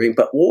engineering,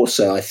 but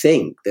also I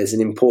think there's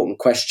an important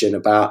question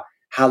about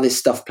how this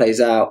stuff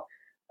plays out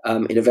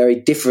in a very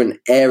different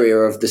area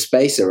of the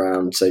space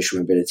around social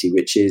mobility,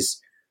 which is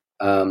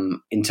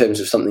in terms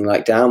of something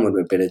like downward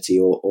mobility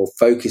or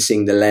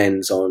focusing the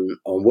lens on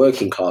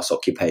working class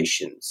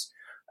occupations.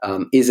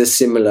 Is a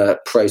similar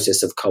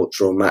process of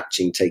cultural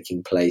matching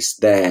taking place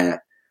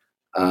there,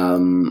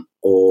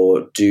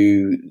 or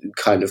do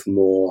kind of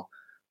more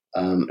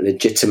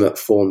legitimate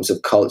forms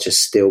of culture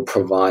still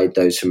provide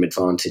those from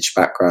advantaged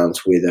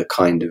backgrounds with a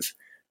kind of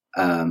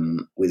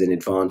with an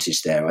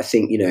advantage there? I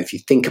think if you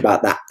think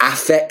about that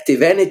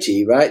affective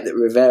energy, right, that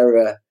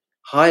Rivera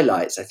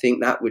highlights, I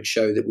think that would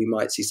show that we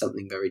might see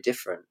something very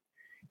different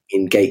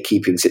in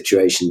gatekeeping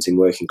situations in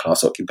working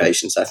class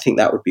occupations. I think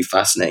that would be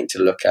fascinating to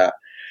look at.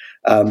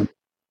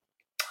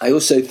 I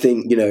also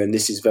think, and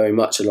this is very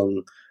much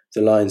along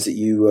the lines that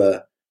you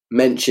were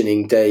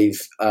mentioning, Dave,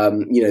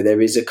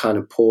 there is a kind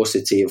of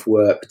paucity of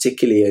work,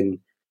 particularly in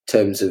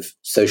terms of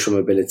social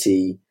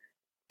mobility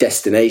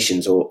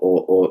destinations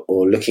or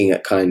looking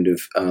at kind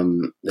of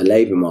the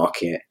labour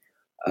market,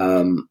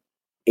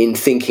 in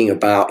thinking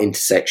about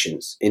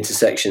intersections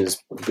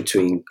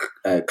between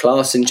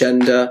class and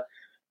gender.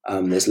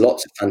 There's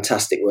lots of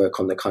fantastic work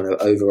on the kind of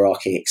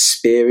overarching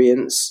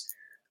experience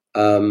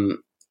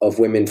of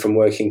women from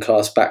working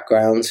class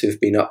backgrounds who've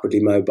been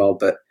upwardly mobile,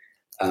 but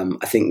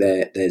I think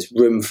there's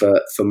room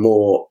for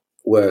more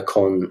work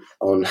on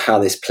how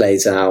this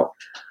plays out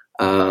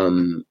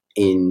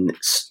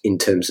in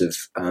terms of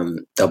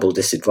double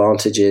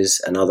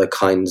disadvantages and other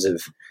kinds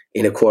of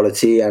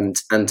inequality, and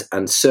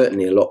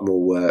certainly a lot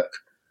more work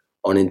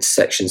on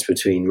intersections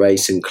between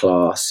race and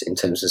class in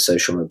terms of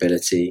social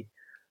mobility.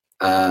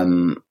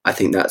 I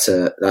think that's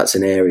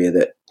an area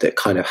that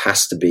kind of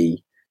has to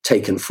be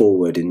taken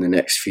forward in the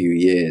next few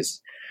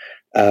years.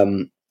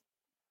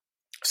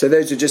 So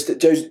those are just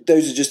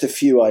a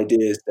few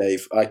ideas,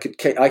 Dave. I could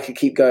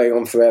keep going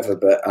on forever,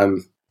 but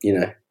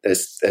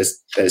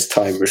there's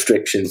time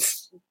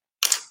restrictions.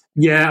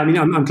 Yeah, I mean,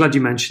 I'm glad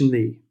you mentioned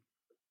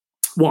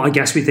what I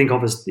guess we think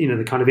of as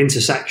the kind of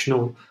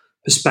intersectional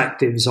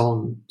perspectives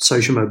on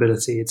social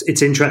mobility.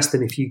 It's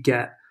interesting if you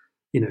get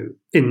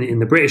in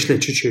the British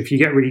literature, if you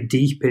get really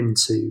deep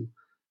into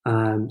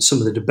some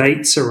of the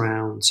debates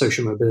around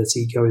social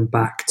mobility going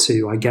back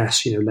to, I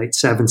guess, late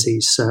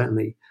 70s,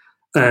 certainly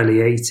early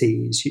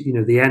 80s,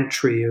 the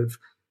entry of,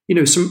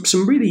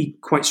 some really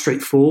quite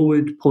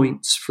straightforward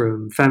points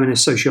from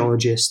feminist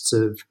sociologists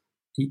of,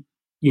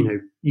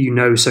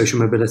 social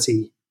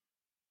mobility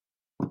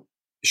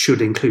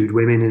should include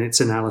women in its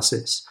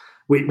analysis,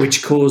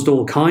 which caused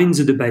all kinds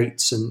of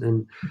debates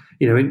and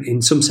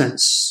in some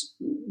sense,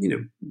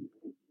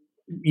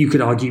 you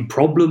could argue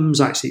problems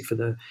actually for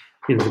the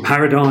the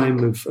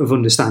paradigm of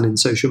understanding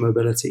social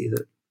mobility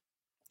that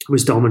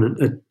was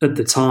dominant at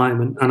the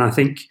time. And I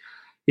think,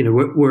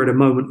 we're at a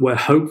moment where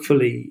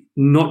hopefully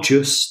not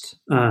just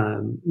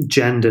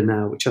gender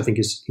now, which I think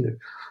is,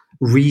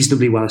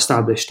 reasonably well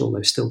established,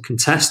 although still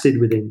contested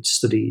within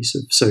studies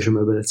of social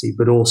mobility,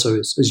 but also,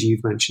 as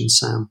you've mentioned,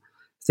 Sam,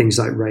 things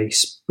like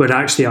race. But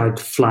actually, I'd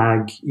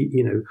flag,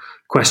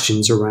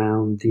 questions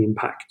around the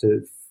impact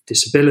of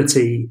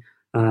disability,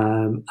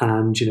 and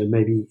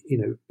maybe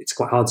it's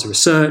quite hard to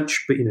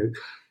research, but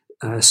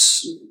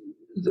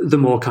the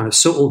more kind of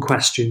subtle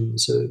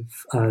questions of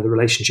the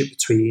relationship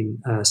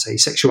between, say,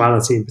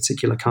 sexuality and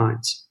particular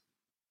kinds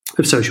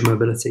of social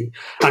mobility.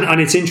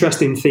 And it's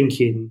interesting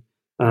thinking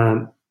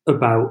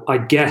about, I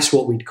guess,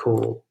 what we'd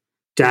call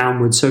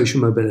downward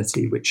social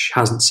mobility, which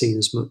hasn't seen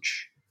as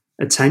much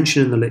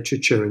attention in the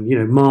literature. And,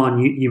 Maren,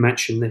 you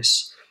mentioned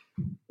this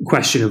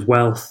question of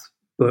wealth,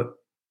 but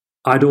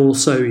I'd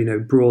also,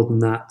 broaden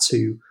that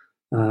to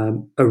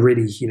a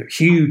really,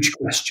 huge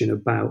question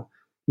about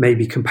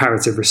maybe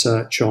comparative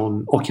research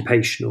on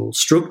occupational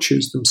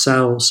structures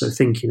themselves. So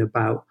thinking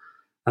about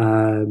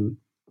some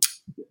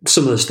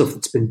of the stuff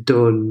that's been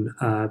done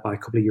by a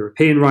couple of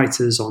European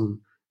writers on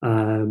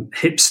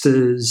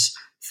hipsters,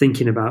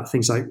 thinking about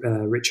things like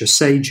Richard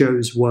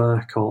Sajo's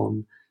work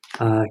on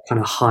kind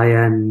of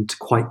high-end,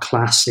 quite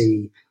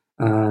classy,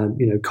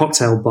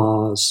 cocktail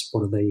bars.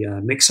 What are they?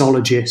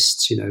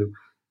 Mixologists,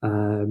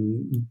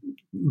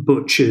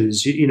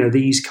 butchers,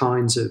 these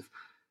kinds of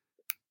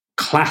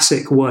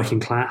classic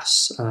working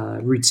class,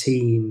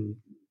 routine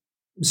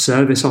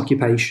service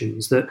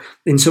occupations that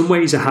in some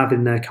ways are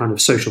having their kind of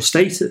social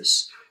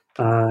status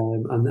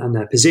and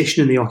their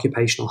position in the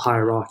occupational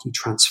hierarchy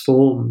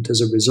transformed as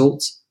a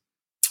result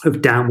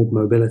of downward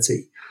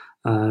mobility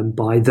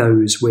by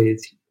those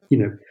with,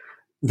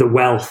 the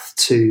wealth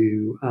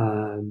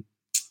to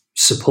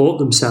support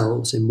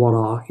themselves in what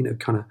are,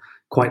 kind of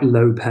quite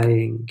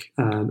low-paying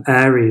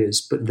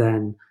areas, but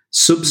then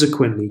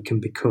subsequently can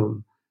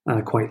become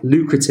quite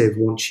lucrative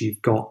once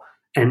you've got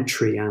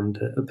entry and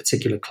a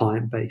particular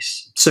client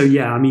base. So,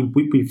 yeah, I mean,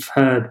 we've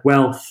heard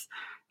wealth,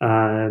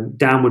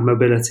 downward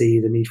mobility,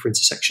 the need for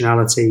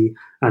intersectionality,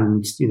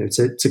 and,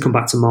 to come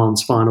back to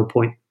Maren's final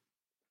point,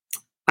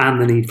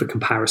 and the need for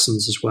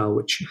comparisons as well,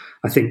 which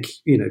I think,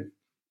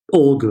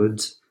 all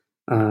good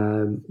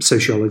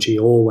sociology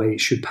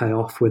always should pay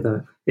off with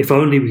if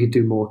only we could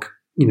do more,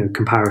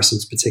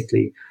 comparisons,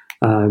 particularly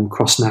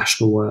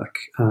cross-national work,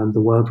 the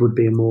world would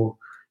be a more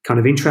kind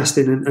of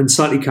interesting and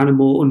slightly kind of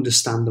more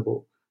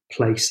understandable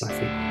place, I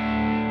think.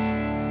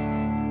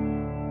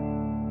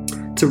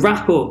 To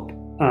wrap up,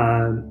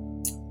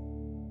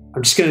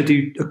 I'm just going to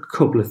do a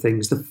couple of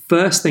things. The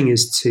first thing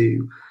is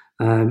to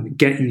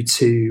get you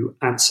to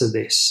answer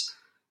this,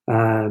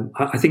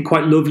 I think,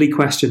 quite lovely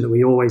question that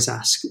we always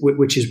ask,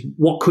 which is,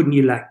 what couldn't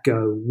you let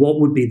go? What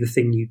would be the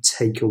thing you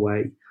take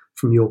away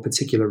from your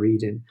particular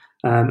reading?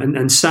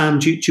 And Sam,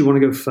 do you want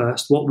to go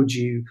first?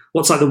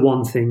 What's like the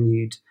one thing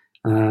you'd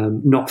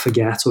not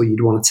forget or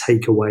you'd want to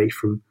take away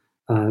from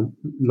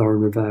Lauren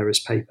Rivera's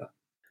paper?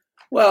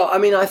 Well, I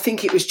mean, I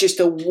think it was just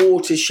a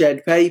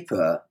watershed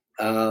paper.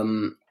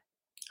 And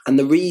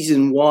the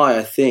reason why,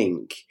 I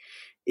think,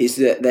 is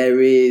that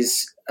there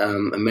is,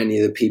 and many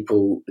of the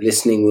people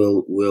listening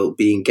will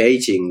be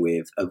engaging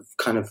with, a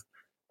kind of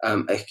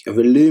a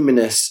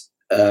voluminous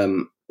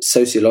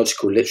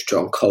sociological literature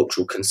on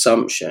cultural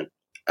consumption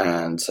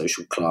and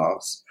social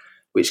class,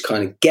 which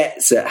kind of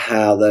gets at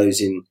how those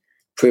in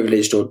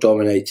privileged or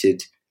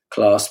dominated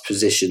class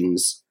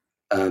positions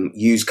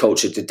use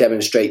culture to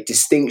demonstrate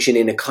distinction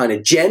in a kind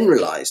of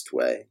generalized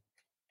way.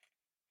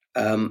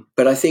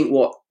 But I think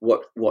what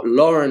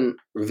Lauren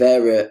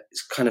Rivera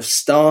kind of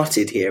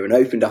started here and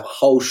opened up a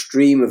whole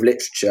stream of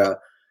literature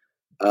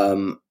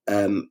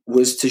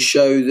was to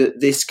show that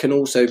this can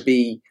also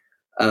be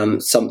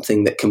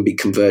something that can be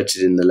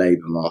converted in the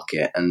labour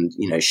market. And,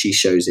 she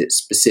shows it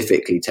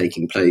specifically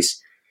taking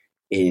place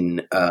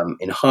in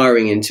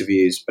hiring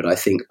interviews, but I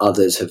think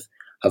others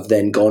have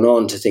then gone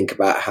on to think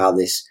about how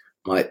this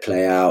might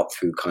play out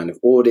through kind of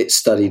audit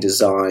study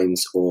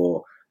designs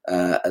or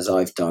as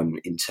I've done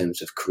in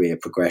terms of career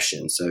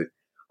progression. So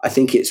I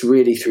think it's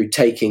really through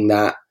taking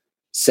that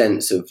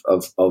sense of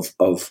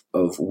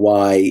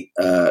why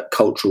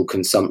cultural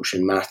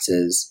consumption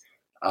matters,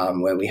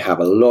 where we have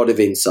a lot of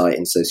insight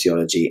in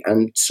sociology,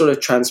 and sort of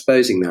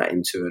transposing that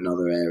into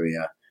another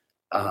area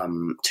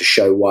to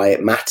show why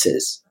it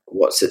matters,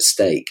 what's at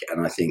stake.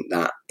 And I think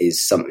that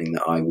is something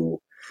that I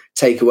will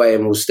take away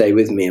and will stay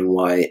with me, and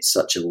why it's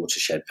such a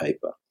watershed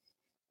paper.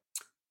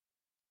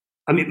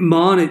 I mean,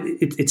 Maren,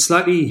 it's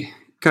slightly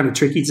kind of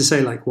tricky to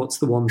say, like, what's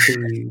the one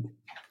thing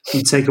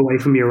you take away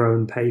from your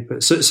own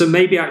paper? So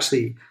maybe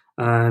actually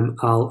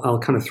I'll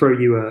kind of throw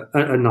you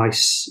a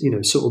nice,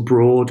 sort of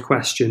broad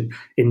question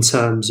in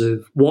terms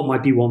of what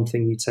might be one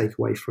thing you take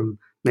away from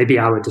maybe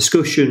our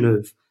discussion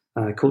of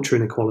culture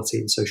inequality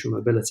and social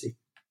mobility.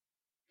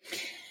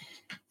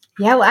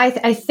 Yeah, well,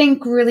 I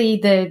think really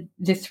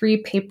the three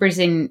papers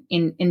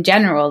in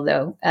general,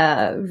 though,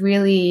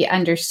 really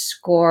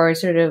underscore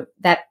sort of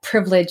that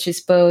privilege is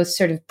both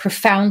sort of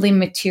profoundly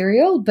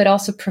material, but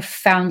also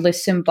profoundly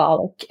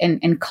symbolic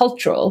and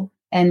cultural,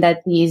 and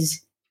that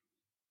these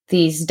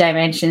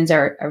dimensions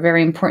are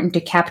very important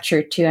to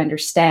capture to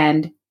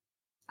understand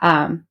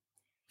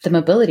the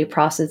mobility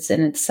process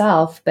in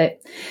itself.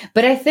 But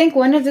I think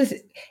one of the,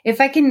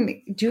 if I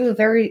can do a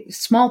very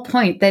small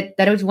point, that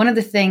was one of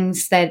the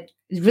things that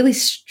really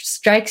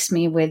strikes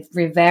me with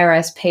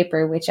Rivera's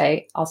paper, which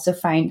I also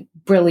find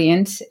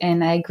brilliant,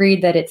 and I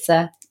agree that it's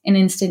an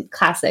instant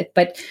classic.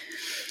 But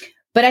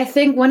I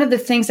think one of the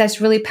things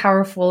that's really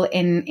powerful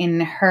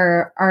in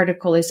her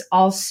article is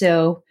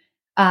also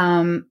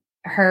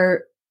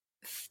her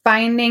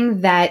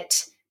finding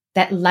that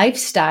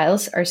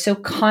lifestyles are so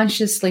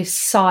consciously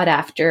sought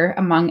after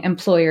among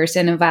employers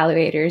and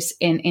evaluators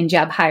in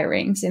job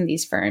hirings in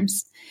these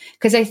firms.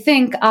 Because I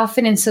think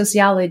often in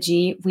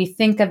sociology, we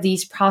think of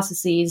these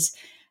processes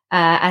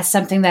as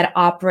something that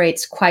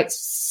operates quite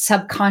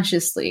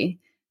subconsciously.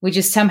 We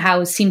just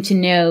somehow seem to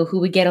know who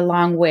we get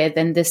along with,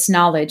 and this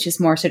knowledge is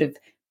more sort of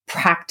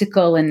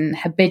practical and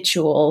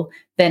habitual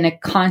than a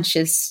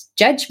conscious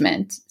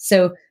judgment.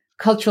 So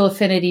cultural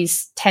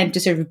affinities tend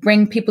to sort of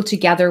bring people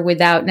together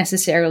without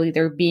necessarily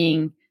there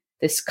being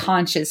this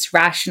conscious,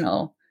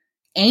 rational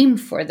aim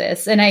for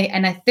this. And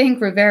I think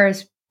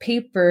Rivera's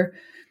paper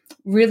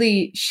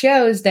really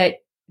shows that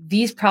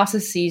these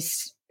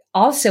processes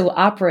also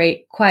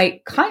operate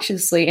quite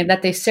consciously, and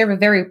that they serve a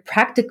very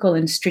practical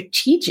and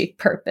strategic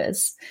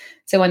purpose.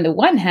 So on the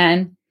one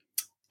hand,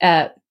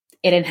 it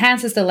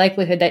enhances the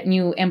likelihood that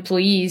new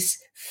employees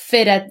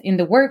fit in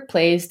the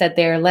workplace, that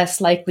they're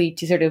less likely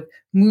to sort of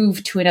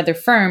move to another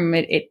firm.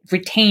 It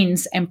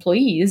retains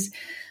employees.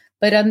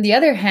 But on the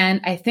other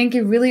hand, I think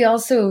it really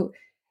also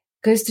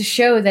goes to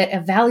show that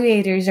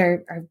evaluators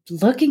are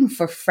looking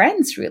for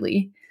friends,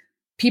 really.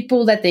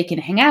 People that they can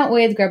hang out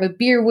with, grab a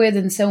beer with,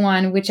 and so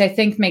on, which I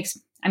think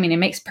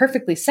makes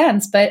perfectly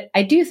sense. But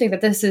I do think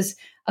that this is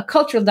a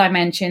cultural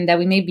dimension that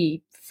we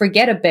maybe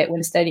forget a bit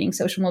when studying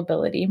social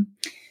mobility.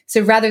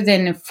 So rather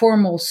than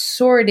formal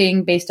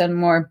sorting based on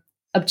more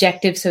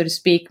objective, so to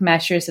speak,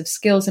 measures of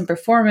skills and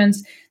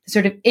performance, the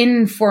sort of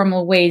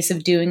informal ways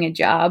of doing a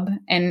job,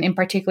 and in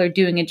particular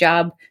doing a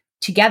job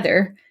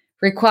together,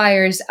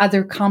 requires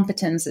other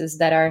competences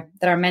that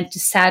are meant to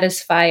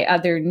satisfy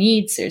other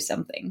needs or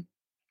something.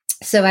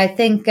 So I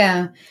think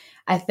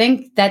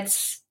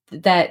that's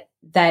that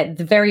the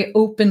very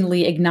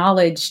openly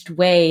acknowledged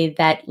way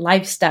that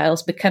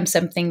lifestyles become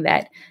something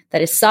that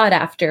is sought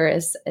after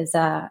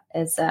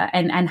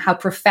and how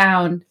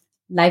profound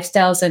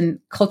lifestyles and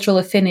cultural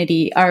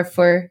affinity are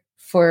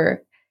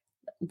for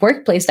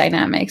workplace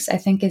dynamics, I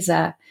think is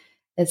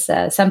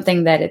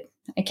something that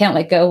I can't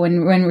let go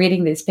when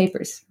reading these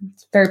papers.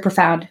 It's very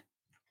profound.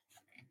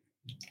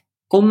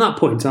 On that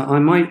point, I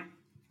might,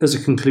 as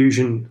a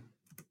conclusion,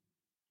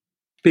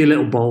 be a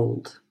little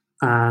bold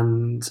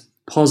and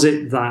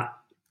posit that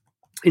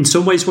in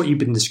some ways what you've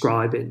been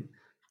describing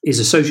is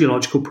a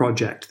sociological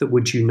project that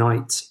would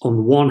unite, on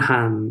the one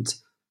hand,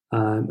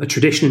 a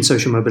tradition in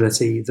social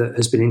mobility that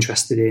has been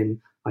interested in,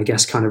 I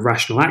guess, kind of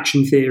rational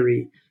action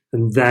theory,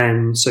 and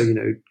then, so,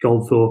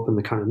 Goldthorpe and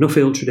the kind of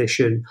Nuffield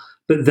tradition,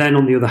 but then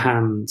on the other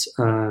hand,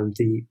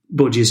 the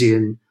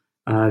Bourdieusian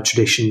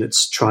tradition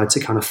that's tried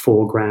to kind of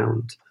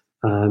foreground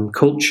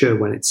culture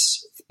when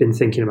it's been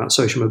thinking about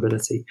social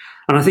mobility.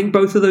 And I think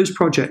both of those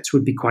projects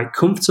would be quite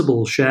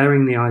comfortable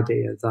sharing the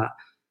idea that,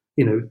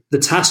 the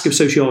task of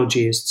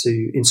sociology is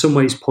to, in some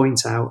ways,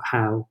 point out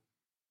how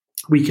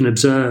we can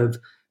observe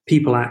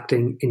people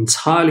acting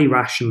entirely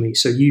rationally.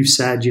 So you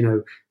said,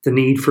 the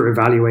need for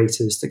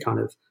evaluators to kind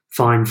of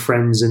find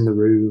friends in the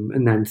room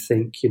and then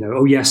think,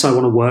 oh yes, I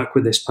want to work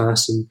with this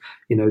person.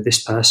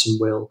 This person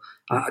will,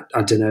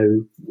 I don't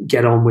know,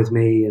 get on with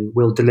me and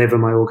will deliver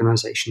my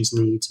organization's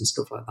needs and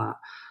stuff like that.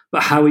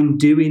 But how in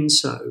doing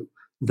so,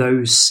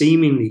 those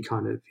seemingly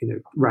kind of,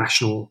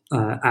 rational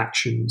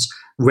actions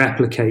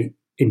replicate,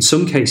 in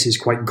some cases,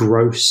 quite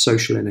gross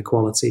social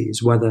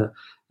inequalities, whether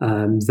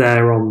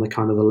they're on the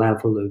kind of the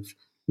level of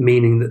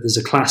meaning that there's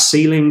a class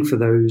ceiling for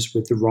those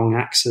with the wrong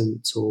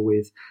accent or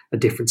with a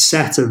different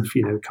set of,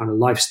 kind of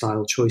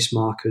lifestyle choice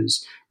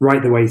markers,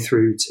 right the way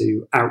through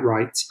to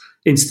outright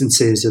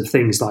instances of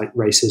things like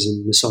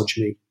racism,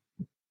 misogyny,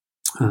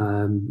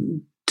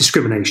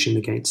 discrimination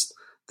against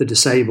the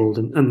disabled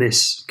and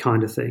this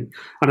kind of thing.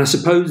 And I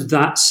suppose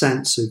that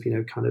sense of,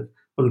 kind of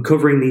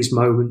uncovering these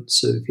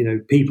moments of,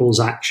 people's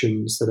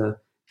actions that are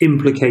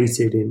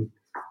implicated in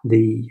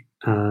the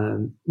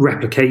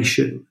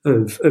replication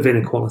of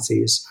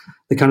inequality is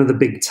the kind of the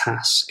big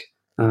task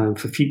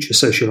for future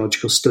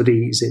sociological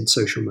studies in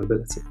social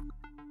mobility.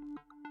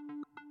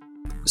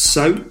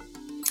 So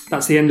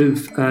that's the end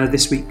of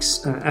this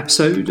week's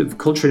episode of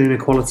Culture and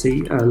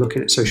Inequality,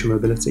 looking at social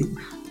mobility.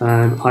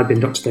 I've been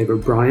Dr. Dave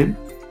O'Brien.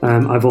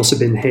 I've also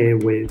been here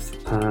with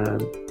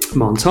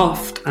Maan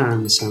Toft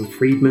and Sam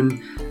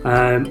Friedman.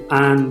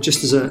 And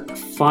just as a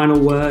final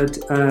word,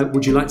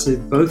 would you like to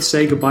both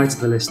say goodbye to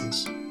the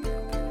listeners?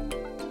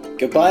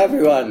 Goodbye,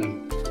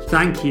 everyone.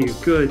 Thank you.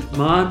 Good.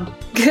 Maan?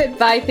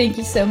 Goodbye. Thank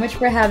you so much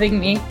for having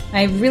me.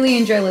 I really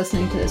enjoy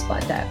listening to this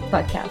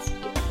podcast.